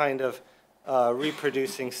same kind of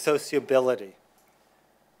reproducing sociability.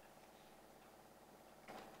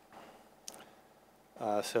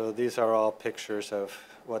 So these are all pictures of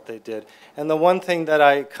what they did. And the one thing that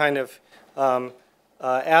I kind of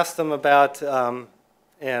asked them about,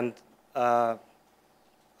 and I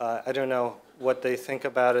don't know what they think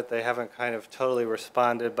about it. They haven't kind of totally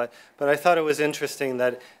responded, but I thought it was interesting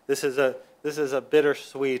that this is a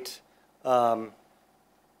bittersweet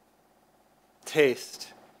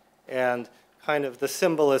taste, and kind of the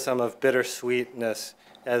symbolism of bittersweetness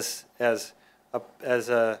as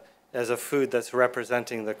a food that's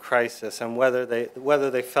representing the crisis, and whether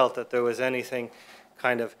they felt that there was anything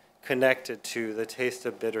kind of connected to the taste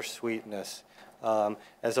of bittersweetness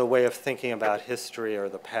as a way of thinking about history or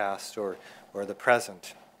the past or the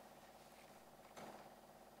present.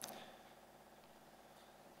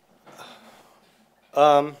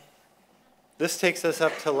 This takes us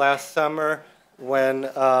up to last summer when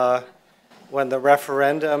the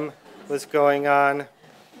referendum was going on,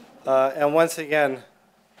 and once again,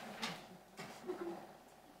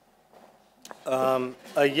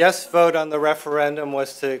 a yes vote on the referendum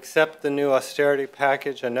was to accept the new austerity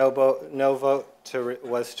package. A no vote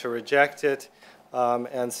was to reject it.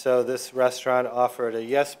 And so this restaurant offered a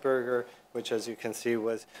yes burger, which, as you can see,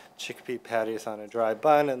 was chickpea patties on a dry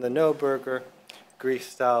bun, and the no burger, Greek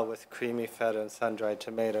style with creamy feta and sun-dried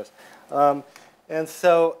tomatoes. And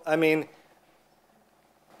so, I mean,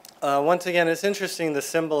 once again, it's interesting, the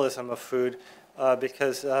symbolism of food,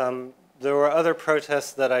 because there were other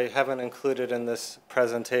protests that I haven't included in this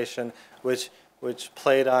presentation, which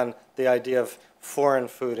played on the idea of foreign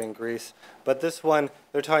food in Greece. But this one,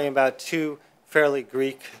 they're talking about two fairly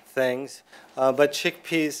Greek things. But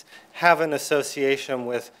chickpeas have an association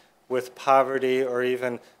with poverty, or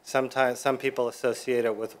even sometimes some people associate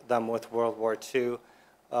it with them with World War II.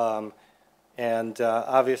 And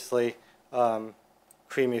obviously,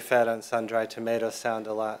 creamy feta and sun-dried tomatoes sound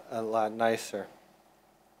a lot nicer.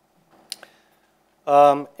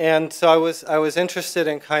 And so I was interested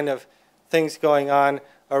in kind of things going on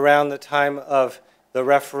around the time of the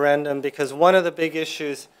referendum, because one of the big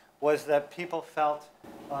issues was that people felt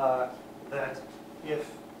that if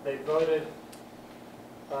they voted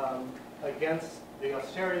against the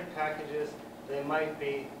austerity packages, they might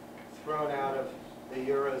be thrown out of the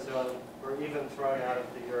Eurozone or even thrown out of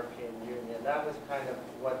the European Union. That was kind of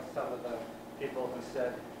what some of the people who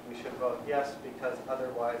said we should vote yes because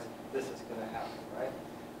otherwise this is going to happen,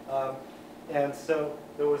 right? And so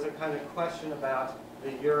there was a kind of question about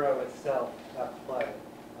the euro itself at play,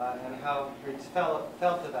 and how Greeks felt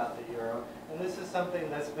about the euro. And this is something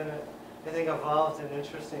that's been, I think, evolved in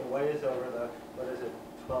interesting ways over the,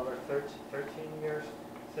 12 or 13 years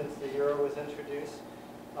since the euro was introduced.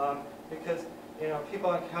 Because, you know, people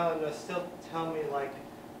on Calendar still tell me, like,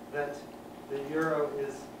 that the euro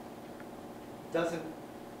doesn't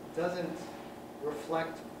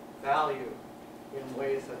reflect value in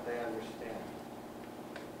ways that they understand.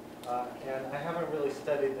 And I haven't really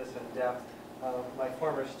studied this in depth. My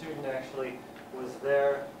former student actually was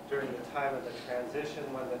there during the time of the transition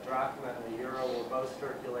when the drachma and the euro were both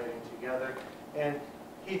circulating together. And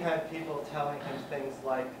he had people telling him things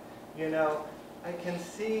like, you know, I can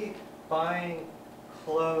see buying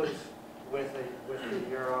clothes with the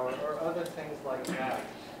euro or other things like that.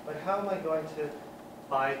 But how am I going to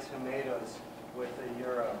buy tomatoes with the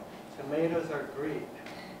euro? Tomatoes are Greek.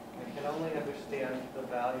 I can only understand the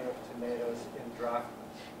value of tomatoes in drachmas.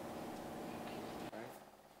 Right?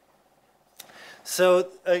 So,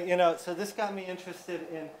 you know, so this got me interested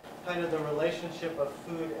in kind of the relationship of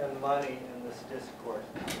food and money in this discourse.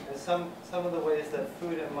 And some of the ways that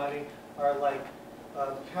food and money are like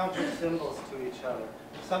counter symbols to each other.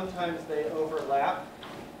 Sometimes they overlap.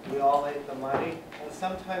 We all ate the money. And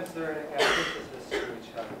sometimes they're an antithesis to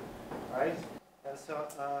each other. Right? And so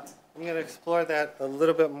I'm going to explore that a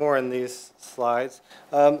little bit more in these slides.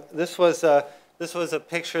 This was a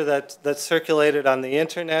picture that circulated on the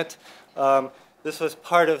internet. This was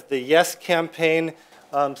part of the Yes campaign,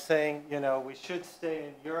 saying, you know, we should stay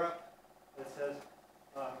in Europe. It says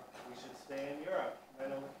we should stay in Europe.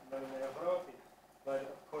 But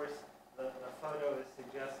of course, the photo is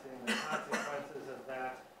suggesting the consequences of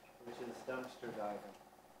that, which is dumpster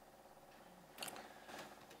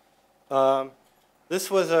diving. This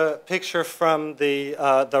was a picture from the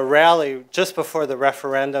rally just before the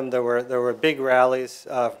referendum. There were big rallies,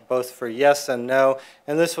 both for yes and no.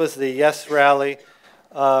 And this was the yes rally.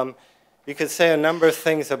 you could say a number of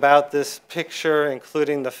things about this picture,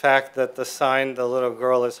 including the fact that the sign the little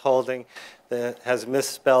girl is holding that has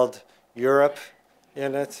misspelled Europe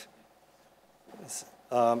in it.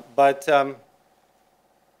 But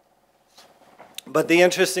the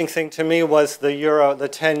interesting thing to me was the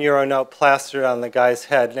 10 euro note plastered on the guy's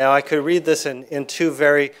head. Now, I could read this in two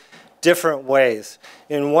very different ways.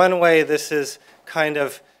 In one way, this is kind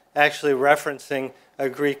of actually referencing a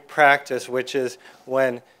Greek practice, which is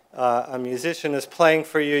when a musician is playing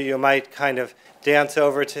for you, you might kind of dance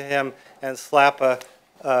over to him and slap a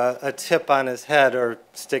tip on his head or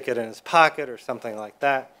stick it in his pocket or something like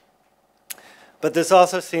that. But this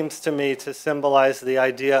also seems to me to symbolize the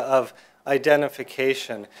idea of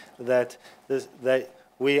identification, that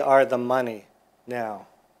we are the money now.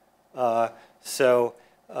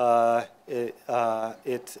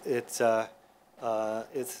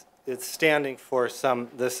 It's standing for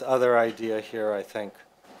this other idea here, I think.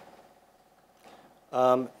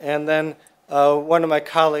 And then one of my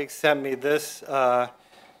colleagues sent me this, and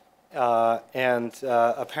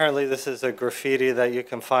apparently this is a graffiti that you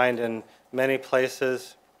can find in many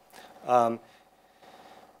places.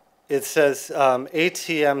 It says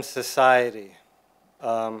ATM society.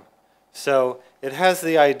 So it has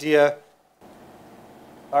the idea,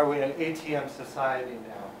 are we an ATM society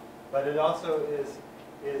now? But it also it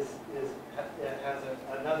has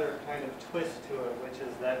another kind of twist to it, which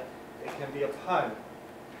is that it can be a pun.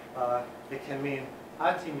 It can mean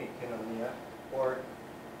atimikonomia, or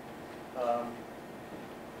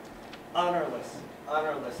honorless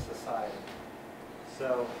society.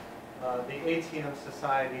 So the ATM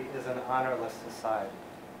society is an honorless society.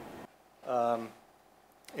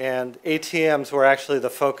 And ATMs were actually the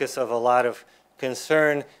focus of a lot of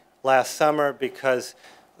concern last summer because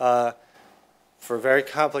for very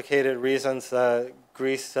complicated reasons,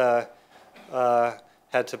 Greece had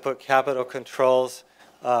to put capital controls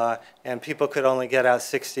and people could only get out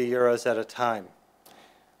 60 euros at a time.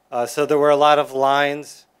 So there were a lot of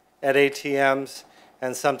lines at ATMs,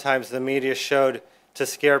 and sometimes the media showed, to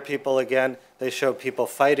scare people again, they showed people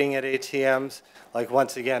fighting at ATMs. Like,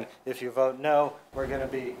 once again, if you vote no, we're going to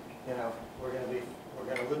be, we're going to be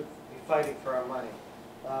fighting for our money.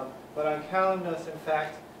 But on Kalimnos, in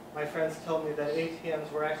fact, my friends told me that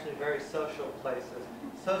ATMs were actually very sociable places.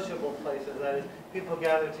 That is, people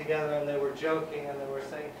gathered together and they were joking and they were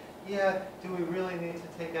saying, yeah, do we really need to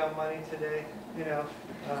take out money today?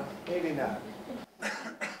 Maybe not.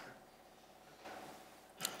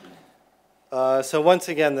 So once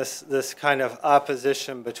again, this kind of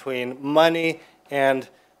opposition between money and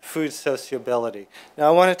food sociability. Now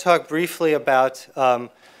I want to talk briefly about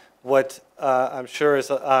what I'm sure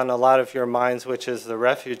is on a lot of your minds, which is the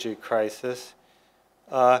refugee crisis.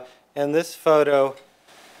 And this photo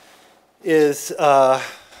is got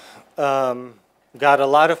a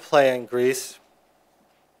lot of play in Greece.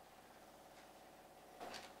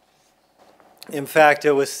 In fact,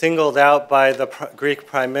 it was singled out by the Greek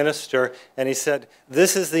Prime Minister, and he said,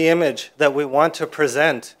 this is the image that we want to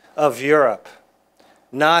present of Europe,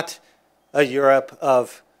 not a Europe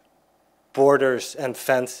of borders and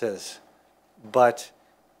fences, but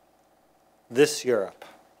this Europe.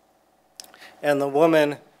 And the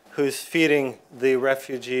woman who's feeding the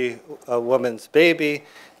refugee woman's baby,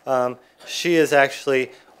 she is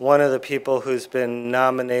actually one of the people who's been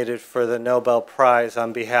nominated for the Nobel Prize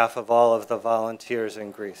on behalf of all of the volunteers in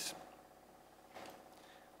Greece.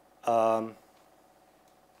 And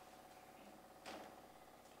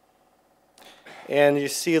you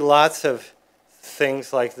see lots of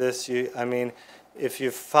things like this. I mean, if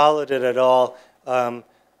you've followed it at all,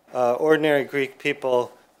 ordinary Greek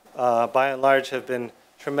people, by and large, have been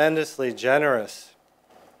tremendously generous.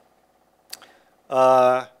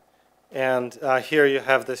 And here you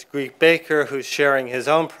have this Greek baker who's sharing his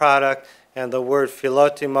own product, and the word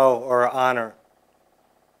philotimo, or honor,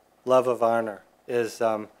 love of honor, is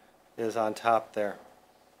on top there.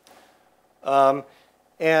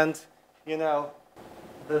 And,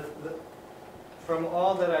 from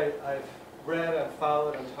all that I've read and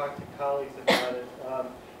followed and talked to colleagues about it,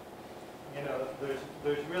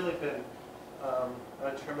 there's really been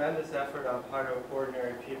a tremendous effort on part of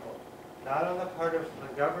ordinary people. Not on the part of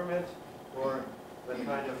the government or the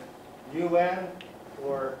kind of UN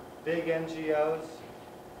or big NGOs.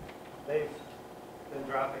 They've been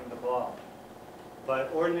dropping the ball.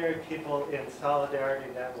 But ordinary people in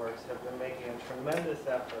solidarity networks have been making a tremendous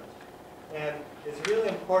effort. And it's really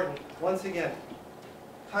important, once again,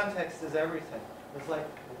 context is everything. It's like,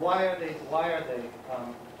 why are they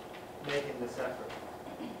making this effort?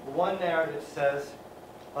 One narrative says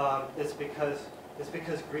it's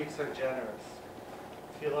because Greeks are generous.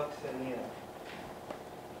 philoxenia,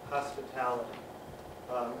 hospitality.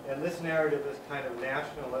 And this narrative is kind of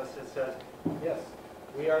nationalist. It says, yes,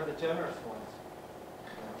 we are the generous ones.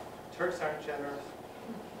 Turks aren't generous.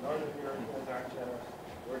 Northern Europeans aren't generous.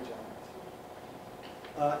 We're generous.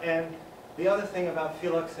 And the other thing about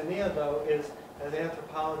philoxenia, though, is, as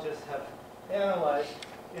anthropologists have analyzed,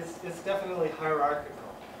 it's definitely hierarchical.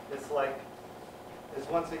 It's like,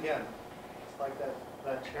 once again, it's like that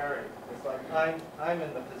chariot. It's like I'm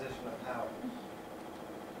in the position of power.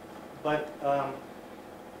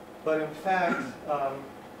 But in fact,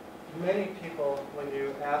 many people, when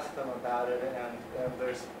you ask them about it, and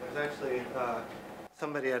there's actually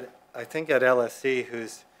somebody I think at LSE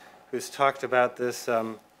who's talked about this.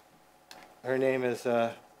 Her name is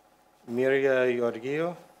Mirya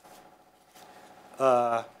Georgiou.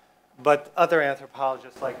 But other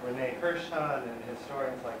anthropologists like Rene Hirschhahn and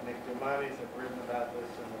historians like Nick Dumaitis have written about this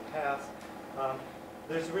in the past.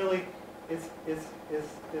 There's really,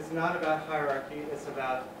 it's not about hierarchy, it's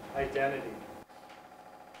about identity.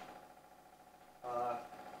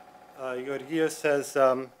 Georgiou says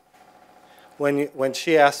when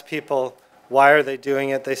she asked people why are they doing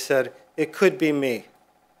it, they said, it could be me.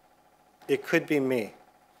 It could be me.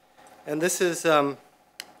 And this is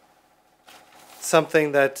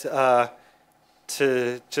something that,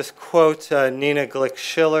 to just quote Nina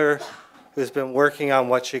Glick-Schiller, who's been working on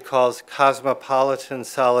what she calls cosmopolitan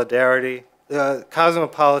solidarity,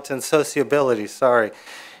 cosmopolitan sociability, sorry.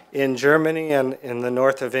 In Germany and in the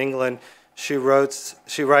north of England, she writes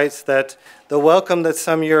that the welcome that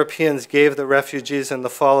some Europeans gave the refugees in the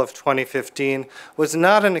fall of 2015 was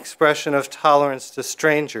not an expression of tolerance to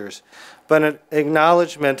strangers, but an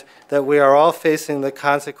acknowledgement that we are all facing the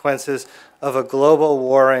consequences of a global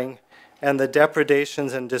warring and the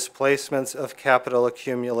depredations and displacements of capital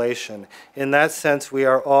accumulation. In that sense, we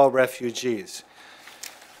are all refugees.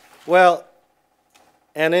 Well,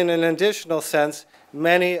 and in an additional sense,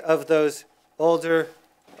 many of those older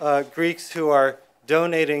Greeks who are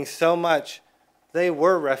donating so much, they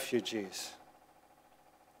were refugees,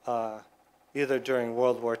 either during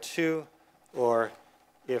World War II or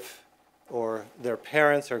their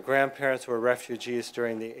parents or grandparents were refugees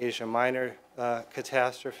during the Asia Minor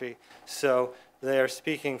catastrophe. So they are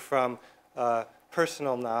speaking from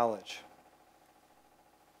personal knowledge.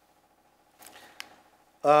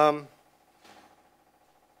 How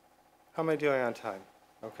am I doing on time?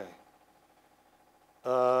 Okay.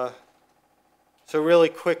 So really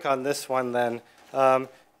quick on this one then.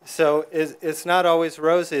 So it's not always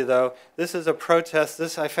rosy though. This is a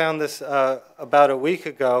protest. I found this about a week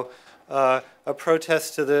ago. A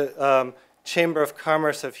protest to the Chamber of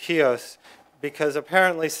Commerce of Chios, because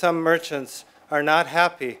apparently some merchants are not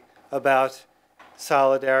happy about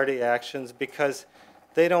solidarity actions because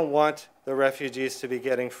they don't want the refugees to be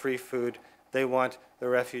getting free food. They want the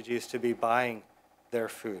refugees to be buying their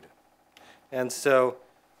food. And so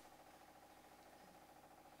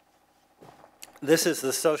this is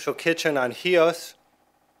the social kitchen on Chios,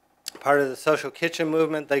 part of the social kitchen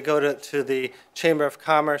movement. They go to the Chamber of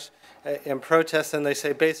Commerce in protest, and they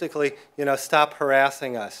say basically, stop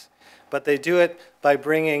harassing us. But they do it by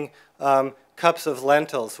bringing cups of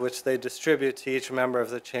lentils, which they distribute to each member of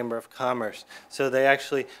the Chamber of Commerce. So they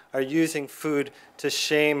actually are using food to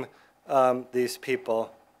shame these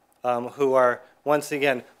people who are, once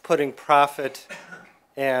again, putting profit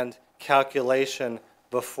and calculation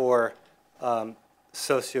before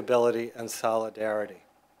sociability and solidarity.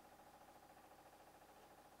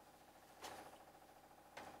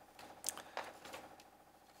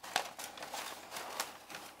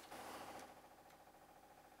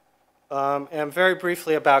 And very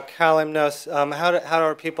briefly about Kalymnos, how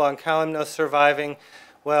are people on Kalymnos surviving?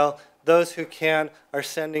 Well, those who can are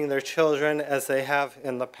sending their children, as they have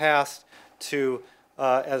in the past, to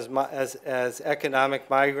as economic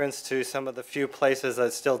migrants to some of the few places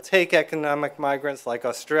that still take economic migrants, like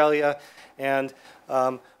Australia. And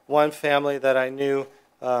one family that I knew,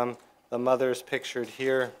 the mother is pictured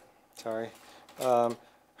here, sorry.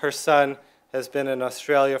 Her son has been in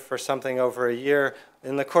Australia for something over a year.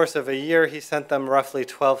 In the course of a year, he sent them roughly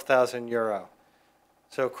 12,000 euro.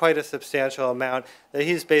 So quite a substantial amount that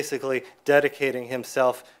he's basically dedicating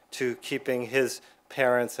himself to keeping his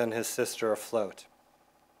parents and his sister afloat.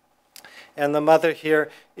 And the mother here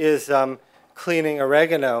is cleaning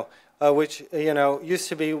oregano, which used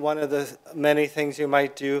to be one of the many things you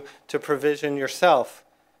might do to provision yourself.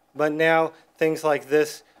 But now things like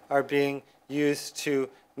this are being used to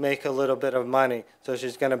make a little bit of money. So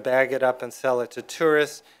she's going to bag it up and sell it to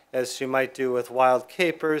tourists, as she might do with wild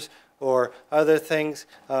capers or other things.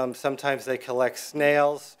 Sometimes they collect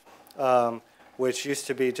snails, which used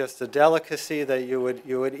to be just a delicacy that you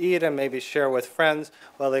would eat and maybe share with friends,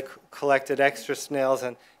 while they collected extra snails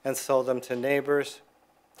and sold them to neighbors.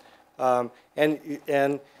 And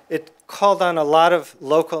it called on a lot of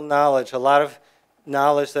local knowledge, a lot of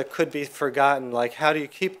knowledge that could be forgotten, like how do you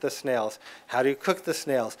keep the snails? How do you cook the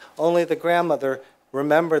snails? Only the grandmother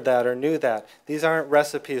remembered that or knew that. These aren't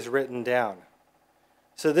recipes written down.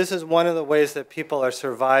 So this is one of the ways that people are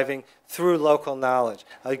surviving through local knowledge.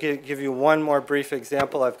 I'll give you one more brief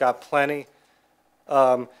example. I've got plenty.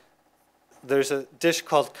 There's a dish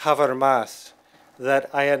called kavarmas that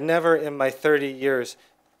I had never in my 30 years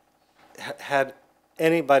had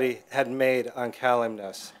anybody had made on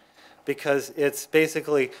Kalymnos, because it's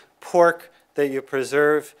basically pork that you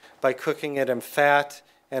preserve by cooking it in fat,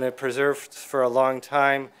 and it preserves for a long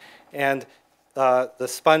time. And the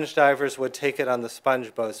sponge divers would take it on the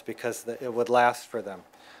sponge boats because it would last for them.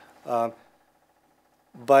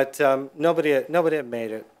 But nobody had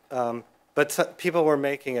made it. But people were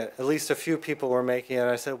making it. At least a few people were making it. And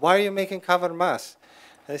I said, why are you making kavarmas?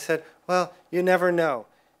 And they said, well, you never know.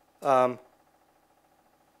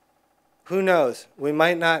 Who knows? We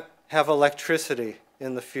might not have electricity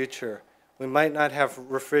in the future. We might not have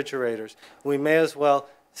refrigerators. We may as well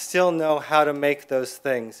still know how to make those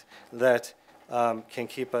things that can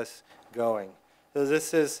keep us going. So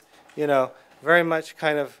this is, very much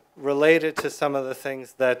kind of related to some of the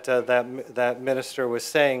things that that minister was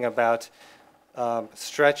saying about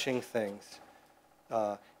stretching things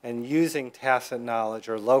and using tacit knowledge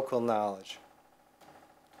or local knowledge.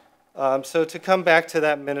 So to come back to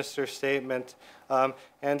that minister's statement,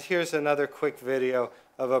 and here's another quick video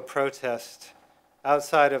of a protest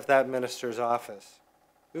outside of that minister's office.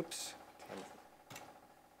 Oops.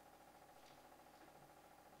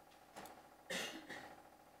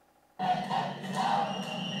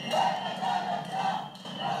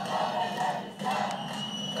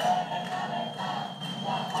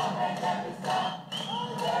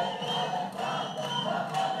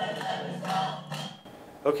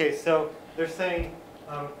 Okay, so they're saying,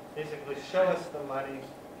 basically, show us the money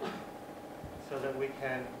so that we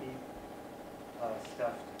can eat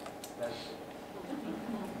stuffed vegetables.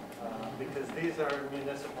 Because these are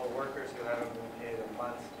municipal workers who haven't been paid in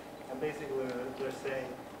months. And basically, they're saying,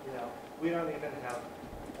 we don't even have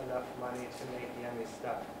enough money to make yummy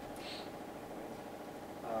stuff.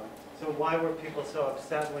 So why were people so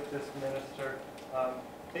upset with this minister?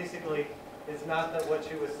 Basically, it's not that what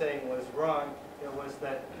she was saying was wrong. It was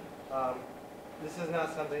that this is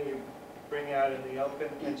not something you bring out in the open,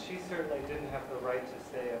 and she certainly didn't have the right to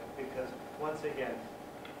say it, because once again,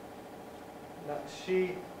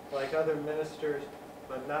 she, like other ministers,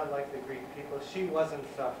 but not like the Greek people, she wasn't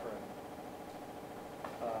suffering.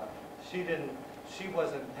 She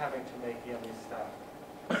wasn't having to make yummy stuff.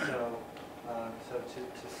 So, so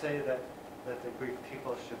to say that the Greek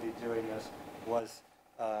people should be doing this was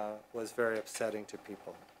very upsetting to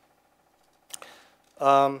people.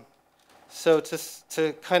 So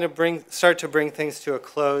to kind of start to bring things to a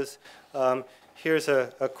close, here's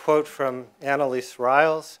a quote from Annalise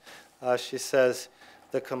Riles. She says,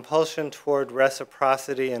 "The compulsion toward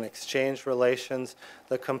reciprocity and exchange relations,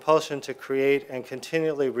 the compulsion to create and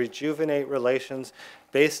continually rejuvenate relations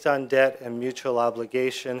based on debt and mutual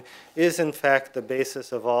obligation is in fact the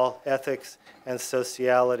basis of all ethics and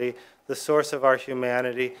sociality, the source of our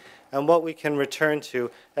humanity, and what we can return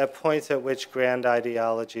to at points at which grand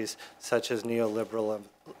ideologies such as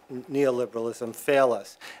neoliberalism fail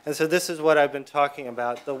us." And so this is what I've been talking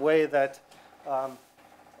about, the way that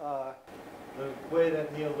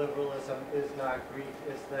neoliberalism is not Greek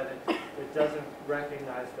is that it doesn't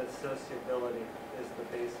recognize that sociability is the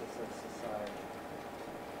basis of society.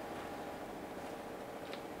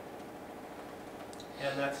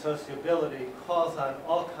 And that sociability calls on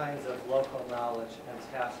all kinds of local knowledge and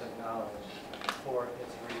tacit knowledge for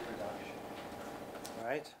its reproduction. All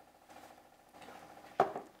right?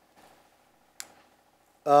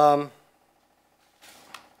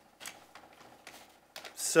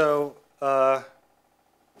 So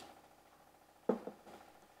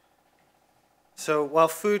while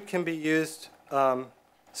food can be used,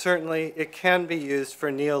 certainly it can be used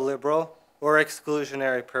for neoliberal or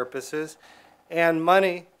exclusionary purposes, and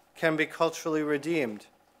money can be culturally redeemed.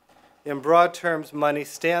 In broad terms, money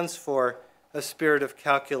stands for a spirit of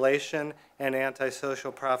calculation and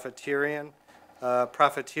antisocial profiteering,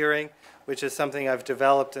 which is something I've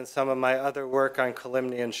developed in some of my other work on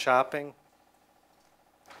Kalymnian shopping.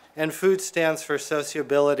 And food stands for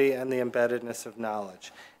sociability and the embeddedness of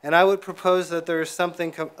knowledge. And I would propose that there is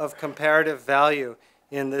something of comparative value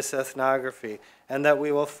in this ethnography, and that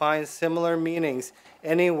we will find similar meanings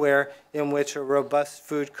anywhere in which a robust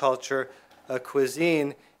food culture, a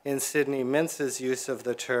cuisine, in Sidney Mintz's use of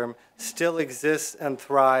the term, still exists and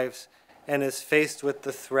thrives and is faced with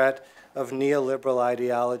the threat of neoliberal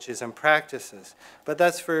ideologies and practices. But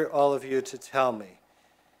that's for all of you to tell me.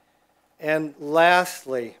 And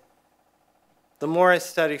lastly, the more I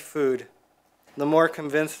study food, the more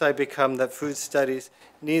convinced I become that food studies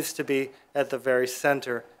needs to be at the very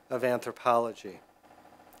center of anthropology.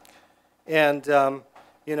 And,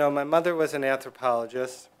 you know, my mother was an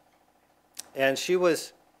anthropologist, and she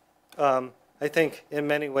was, I think, in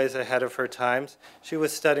many ways ahead of her times. She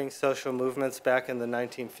was studying social movements back in the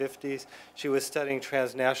 1950s. She was studying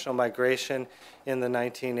transnational migration in the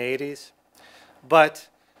 1980s. But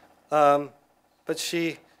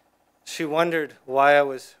she wondered why I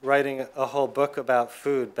was writing a whole book about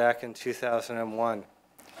food back in 2001.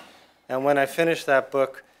 And when I finished that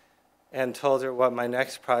book and told her what my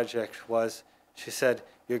next project was, she said,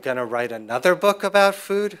 "You're going to write another book about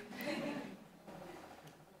food?"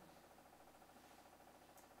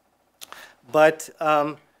 But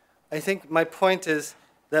I think my point is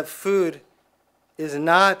that food is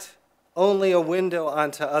not only a window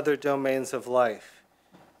onto other domains of life,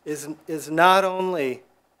 is not only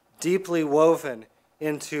deeply woven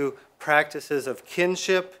into practices of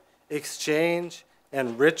kinship, exchange,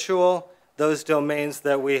 and ritual, those domains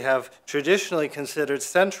that we have traditionally considered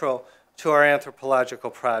central to our anthropological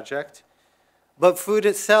project. But food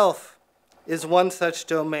itself is one such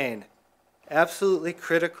domain, absolutely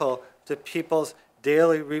critical to people's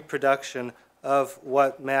daily reproduction of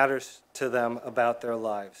what matters to them about their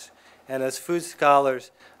lives. And as food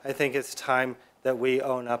scholars, I think it's time that we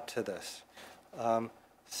own up to this.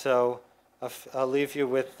 So I'll leave you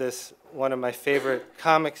with this, one of my favorite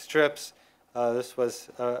comic strips. This was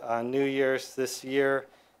on New Year's this year,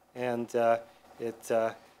 and it's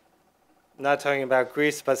not talking about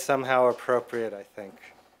Greece, but somehow appropriate, I think.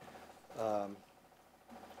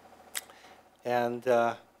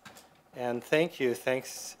 And thank you.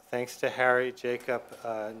 Thanks to Harry, Jacob,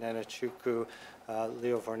 Nenachuku,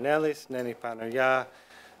 Leo Vornelis, Neni Panoya,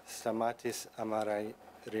 Stamatis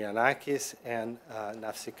Amarianakis, and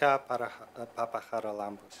Nafsika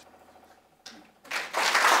Papaharalambus.